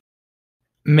thoughts?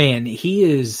 Man,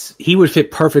 he would fit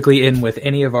perfectly in with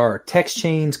any of our text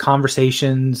chains,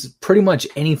 conversations, pretty much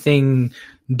anything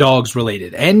dogs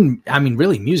related. And I mean,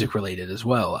 really music related as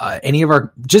well. Any of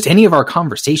our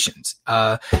conversations,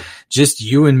 just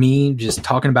you and me, just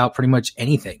talking about pretty much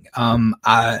anything.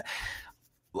 I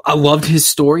loved his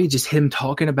story, just him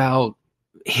talking about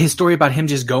his story about him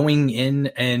just going in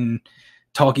and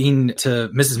talking to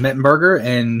Mrs. Mettenberger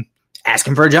and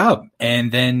asking for a job,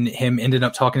 and then him ended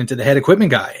up talking to the head equipment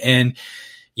guy, and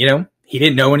he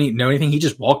didn't know anything. He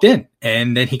just walked in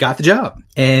and then he got the job,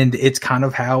 and it's kind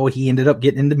of how he ended up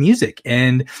getting into music.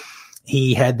 And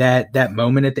he had that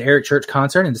moment at the Eric Church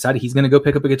concert and decided he's going to go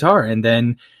pick up a guitar. And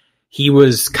then he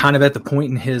was kind of at the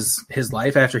point in his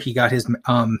life after he got his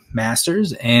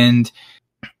master's, and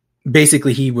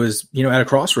basically he was at a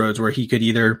crossroads where he could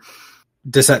either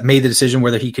made the decision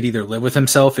whether he could either live with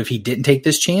himself if he didn't take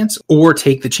this chance, or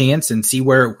take the chance and see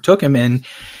where it took him. And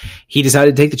he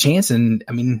decided to take the chance. And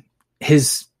I mean,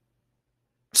 his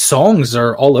songs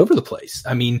are all over the place.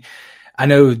 I mean, I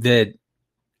know that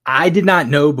I did not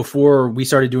know before we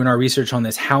started doing our research on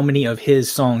this how many of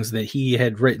his songs that he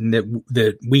had written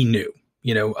that we knew,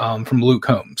 from Luke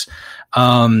Combs.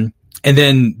 And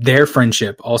then their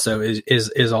friendship also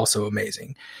is also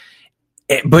amazing.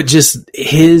 But just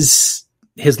his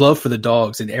love for the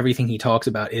dogs and everything he talks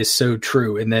about is so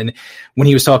true. And then when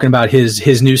he was talking about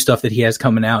his new stuff that he has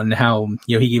coming out, and how,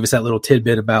 he gave us that little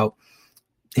tidbit about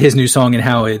his new song and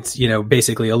how it's,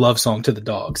 basically a love song to the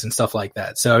dogs and stuff like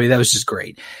that. So I mean, that was just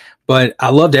great. But I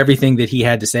loved everything that he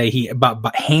had to say.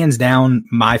 But hands down,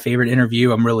 my favorite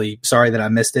interview. I'm really sorry that I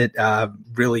missed it.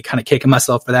 Really kind of kicking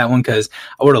myself for that one, because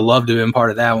I would have loved to have been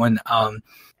part of that one.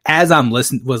 As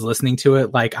was listening to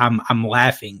it, like I'm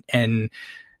laughing and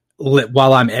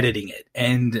while I'm editing it,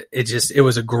 and it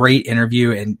was a great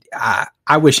interview, and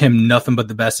I wish him nothing but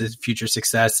the best of future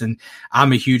success. And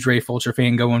I'm a huge Ray Fulcher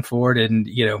fan going forward, and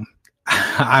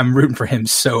I'm rooting for him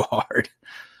so hard.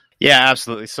 Yeah,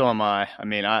 absolutely. So am I. I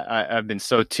mean, I've been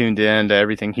so tuned in to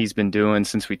everything he's been doing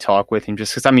since we talked with him,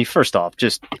 just because, I mean, first off,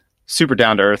 just super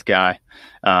down to earth guy,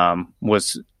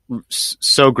 was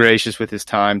so gracious with his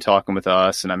time talking with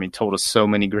us. And I mean, told us so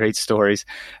many great stories.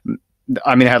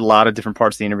 I mean, I had a lot of different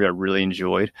parts of the interview I really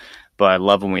enjoyed, but I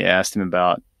love when we asked him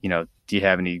about, do you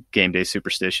have any game day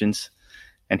superstitions?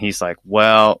 And he's like,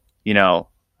 well,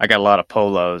 I got a lot of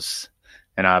polos,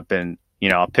 and I've been,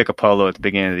 I'll pick a polo at the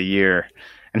beginning of the year.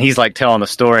 And he's like telling the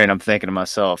story, and I'm thinking to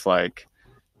myself, like,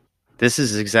 this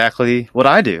is exactly what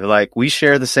I do. Like, we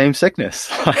share the same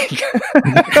sickness. Like,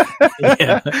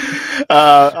 yeah.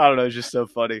 I don't know. It's just so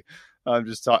funny.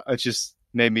 It just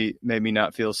made me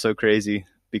not feel so crazy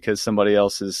because somebody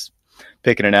else is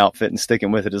picking an outfit and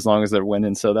sticking with it as long as they're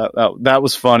winning. So that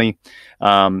was funny.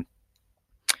 I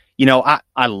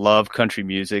love country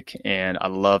music, and I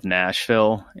love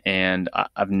Nashville, and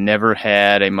I've never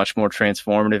had a much more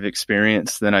transformative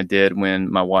experience than I did when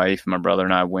my wife, my brother,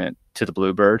 and I went to the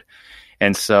Bluebird.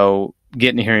 And so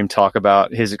getting to hear him talk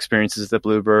about his experiences at the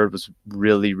Bluebird was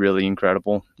really, really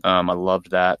incredible. I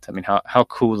loved that. I mean, how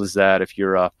cool is that if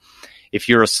you're a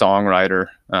songwriter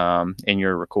and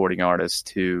you're a recording artist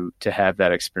to have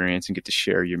that experience and get to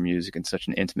share your music in such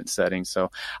an intimate setting. So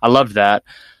I loved that.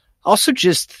 Also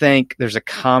just think there's a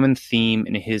common theme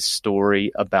in his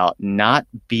story about not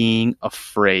being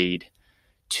afraid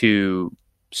to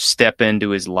step into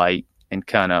his light and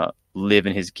kind of live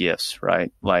in his gifts,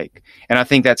 right? Like, and I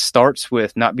think that starts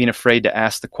with not being afraid to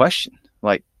ask the question,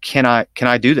 like, can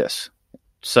I do this?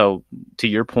 So to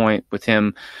your point with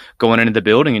him going into the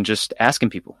building and just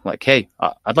asking people like, hey,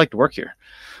 I'd like to work here,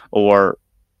 or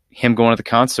him going to the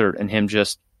concert and him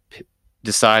just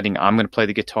deciding I'm going to play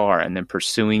the guitar and then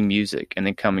pursuing music and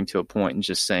then coming to a point and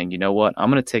just saying, you know what,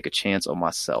 I'm going to take a chance on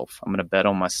myself. I'm going to bet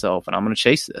on myself and I'm going to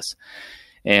chase this.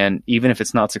 And even if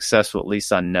it's not successful, at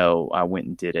least I know I went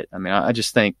and did it. I mean, I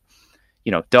just think,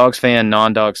 Dogs fan,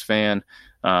 non-Dogs fan,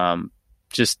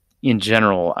 just in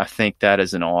general, I think that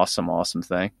is an awesome, awesome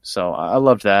thing. So I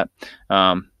loved that.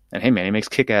 And hey, man, he makes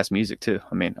kick-ass music too.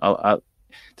 I mean,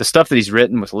 the stuff that he's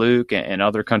written with Luke and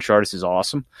other country artists is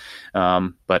awesome.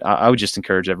 But I would just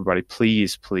encourage everybody,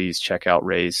 please check out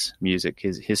Ray's music.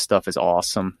 His stuff is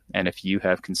awesome. And if you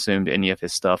have consumed any of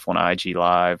his stuff on IG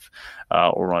Live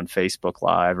or on Facebook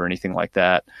Live or anything like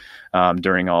that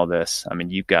during all this, I mean,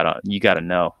 you gotta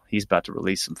know he's about to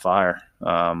release some fire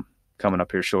coming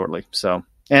up here shortly. So,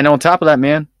 and on top of that,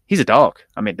 man, he's a dog.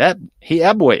 I mean, that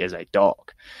boy is a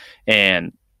dog.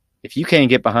 And if you can't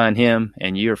get behind him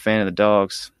and you're a fan of the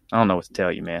dogs, I don't know what to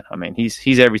tell you, man. I mean,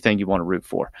 he's everything you want to root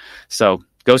for. So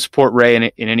go support Ray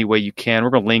in any way you can. We're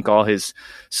going to link all his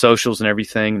socials and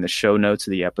everything in the show notes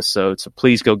of the episode. So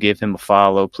please go give him a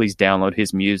follow. Please download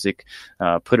his music,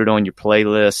 put it on your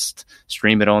playlist,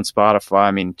 stream it on Spotify.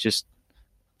 I mean, just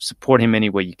support him any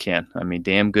way you can. I mean,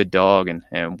 damn good dog,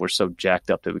 and we're so jacked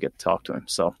up that we get to talk to him.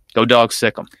 So go dogs,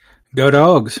 sick 'em. Go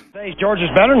dogs. George is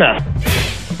better now.